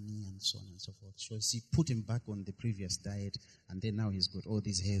Samalani and so on and so forth. So she put him back on the previous diet and then now he's got all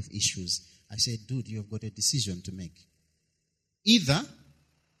these health issues. I said, dude, you've got a decision to make. Either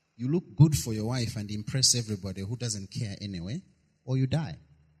you look good for your wife and impress everybody who doesn't care anyway, or you die.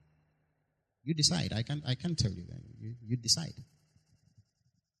 You decide. I can't tell you that. You decide.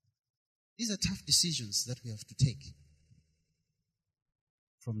 These are tough decisions that we have to take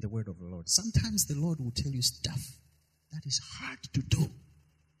from the word of the Lord. Sometimes the Lord will tell you stuff that is hard to do.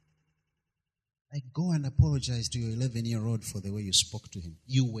 Like go and apologize to your 11-year-old for the way you spoke to him.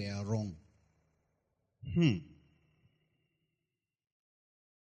 You were wrong. And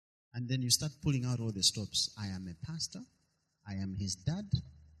then you start pulling out all the stops. I am a pastor. I am his dad.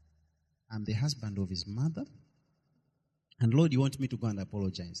 I'm the husband of his mother. And Lord, you want me to go and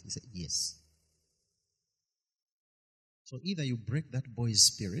apologize? He said, yes. So either you break that boy's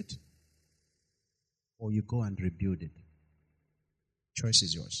spirit or you go and rebuild it. Choice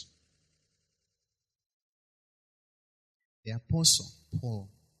is yours. The apostle Paul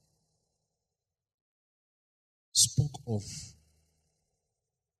spoke of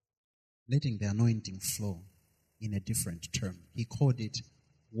letting the anointing flow in a different term. He called it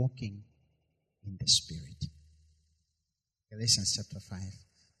walking in the Spirit. Galatians chapter 5,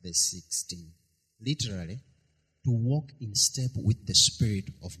 verse 16. Literally, to walk in step with the Spirit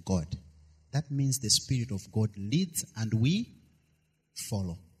of God. That means the Spirit of God leads and we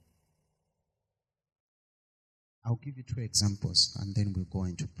follow. I'll give you 2 examples and then we'll go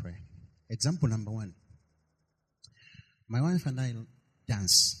into prayer. Example number 1. My wife and I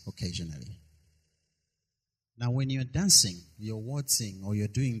dance occasionally. Now, when you're dancing, you're waltzing or you're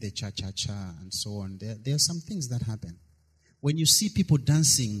doing the cha-cha-cha and so on, there are some things that happen. When you see people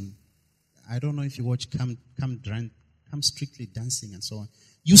dancing, I don't know if you watch Come Strictly Dancing and so on,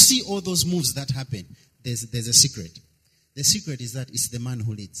 you see all those moves that happen. There's a secret. The secret is that it's the man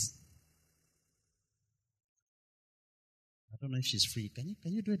who leads. I don't know if she's free. Can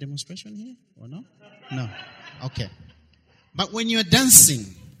you do a demonstration here or no? No. Okay. But when you're dancing,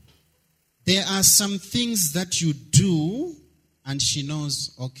 there are some things that you do and she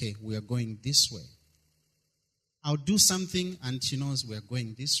knows, okay, we are going this way. I'll do something and she knows we're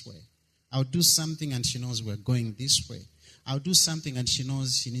going this way. I'll do something and she knows we're going this way. I'll do something and she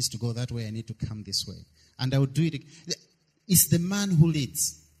knows she needs to go that way, I need to come this way. and I would do it. It's the man who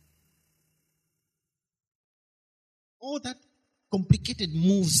leads. All that complicated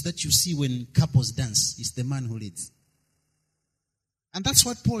moves that you see when couples dance, it's the man who leads. And that's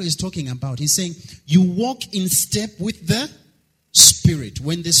what Paul is talking about. He's saying, you walk in step with the Spirit.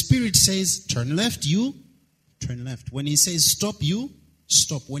 When the Spirit says, turn left, you turn left. When he says, stop, you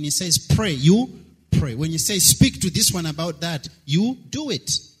stop. When he says, pray, you pray. When he says, speak to this one about that, you do it.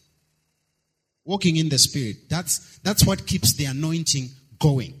 Walking in the Spirit. That's what keeps the anointing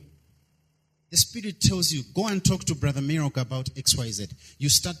going. The Spirit tells you, go and talk to Brother Mirok about XYZ. You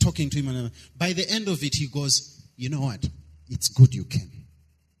start talking to him, and by the end of it, he goes, you know what? It's good you came.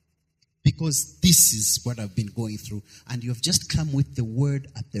 Because this is what I've been going through. And you have just come with the word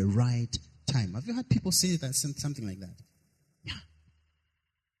at the right time. Have you heard people say that, something like that? Yeah.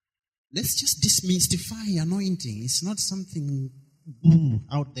 Let's just demystify anointing. It's not something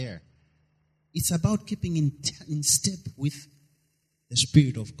out there. It's about keeping in step with the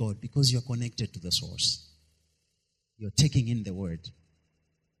Spirit of God, because you're connected to the source. You're taking in the word.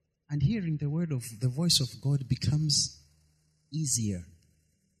 And hearing the word of the voice of God becomes easier.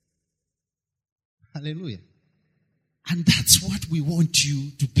 Hallelujah. And that's what we want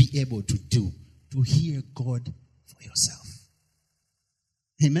you to be able to do, to hear God for yourself.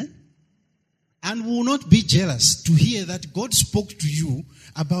 Amen? And we will not be jealous to hear that God spoke to you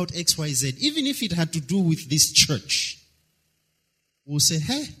about XYZ, even if it had to do with this church. We'll say,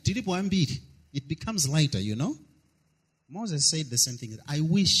 hey, it becomes lighter, you know? Moses said the same thing. I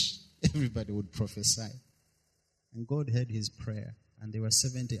wish everybody would prophesy. And God heard his prayer. And there were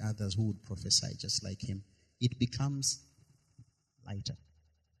 70 others who would prophesy just like him. It becomes lighter.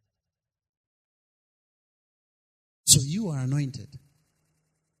 So you are anointed.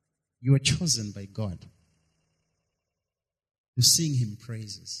 You are chosen by God to sing him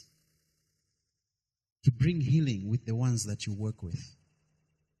praises, to bring healing with the ones that you work with,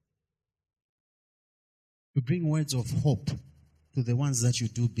 to bring words of hope to the ones that you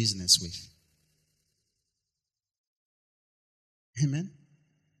do business with. Amen.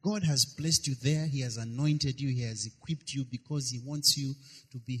 God has blessed you there. He has anointed you. He has equipped you because he wants you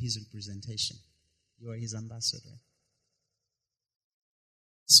to be his representation. You are his ambassador.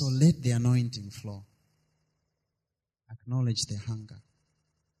 So let the anointing flow. Acknowledge the hunger.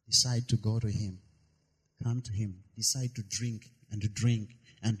 Decide to go to him. Come to him. Decide to drink and to drink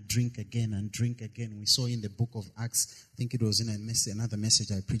and drink again and drink again. We saw in the book of Acts, I think it was in another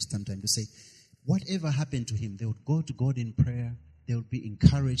message I preached sometime, to say, whatever happened to him, they would go to God in prayer. They would be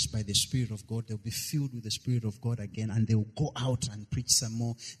encouraged by the Spirit of God. They'll be filled with the Spirit of God again. And they'll go out and preach some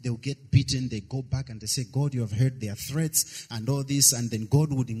more. They'll get beaten. They go back and they say, God, you have heard their threats and all this. And then God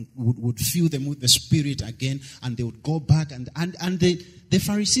would fill them with the Spirit again. And they would go back. And the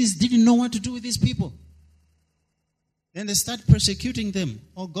Pharisees didn't know what to do with these people. Then they start persecuting them.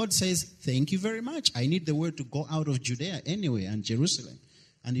 Oh, God says, thank you very much. I need the word to go out of Judea anyway and Jerusalem.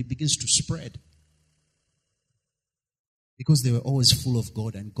 And it begins to spread. Because they were always full of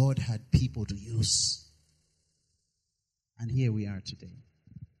God and God had people to use. And here we are today.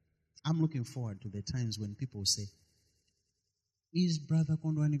 I'm looking forward to the times when people say, is Brother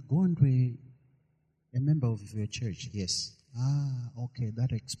Kondwani going to a member of your church? Yes. Okay,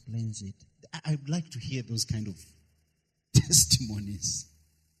 that explains it. I'd like to hear those kind of testimonies.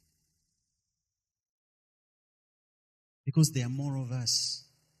 Because there are more of us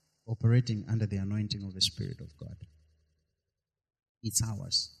operating under the anointing of the Spirit of God. It's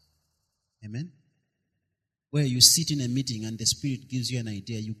ours. Amen? Where you sit in a meeting and the Spirit gives you an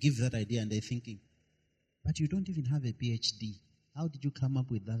idea, you give that idea and they're thinking, but you don't even have a PhD. How did you come up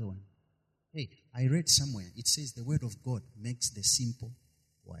with that one? Hey, I read somewhere, it says the word of God makes the simple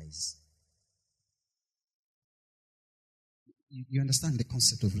wise. You understand the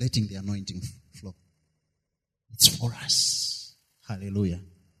concept of letting the anointing flow? It's for us. Hallelujah.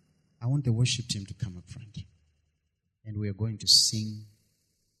 I want the worship team to come up front. And we are going to sing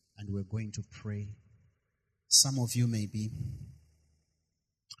and we're going to pray. Some of you may be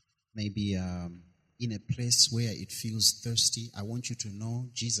in a place where it feels thirsty. I want you to know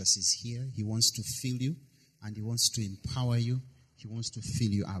Jesus is here. He wants to fill you and he wants to empower you. He wants to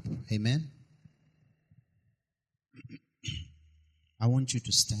fill you up. Amen? I want you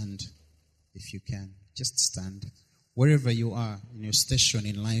to stand if you can. Just stand. Wherever you are in your station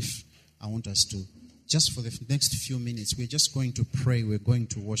in life, I want us to, just for the next few minutes, we're just going to pray. We're going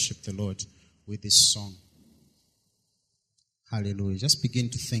to worship the Lord with this song. Hallelujah. Just begin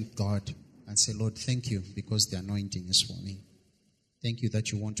to thank God and say, Lord, thank you because the anointing is for me. Thank you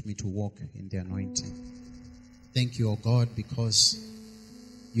that you want me to walk in the anointing. Thank you, oh God, because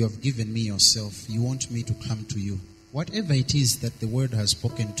you have given me yourself. You want me to come to you. Whatever it is that the word has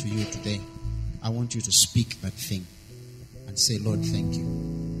spoken to you today, I want you to speak that thing and say, Lord, thank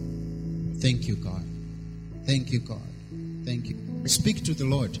you. Thank you, God. Thank you, God. Thank you. Speak to the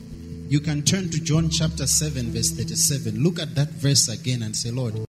Lord. You can turn to John chapter 7, verse 37. Look at that verse again and say, Lord,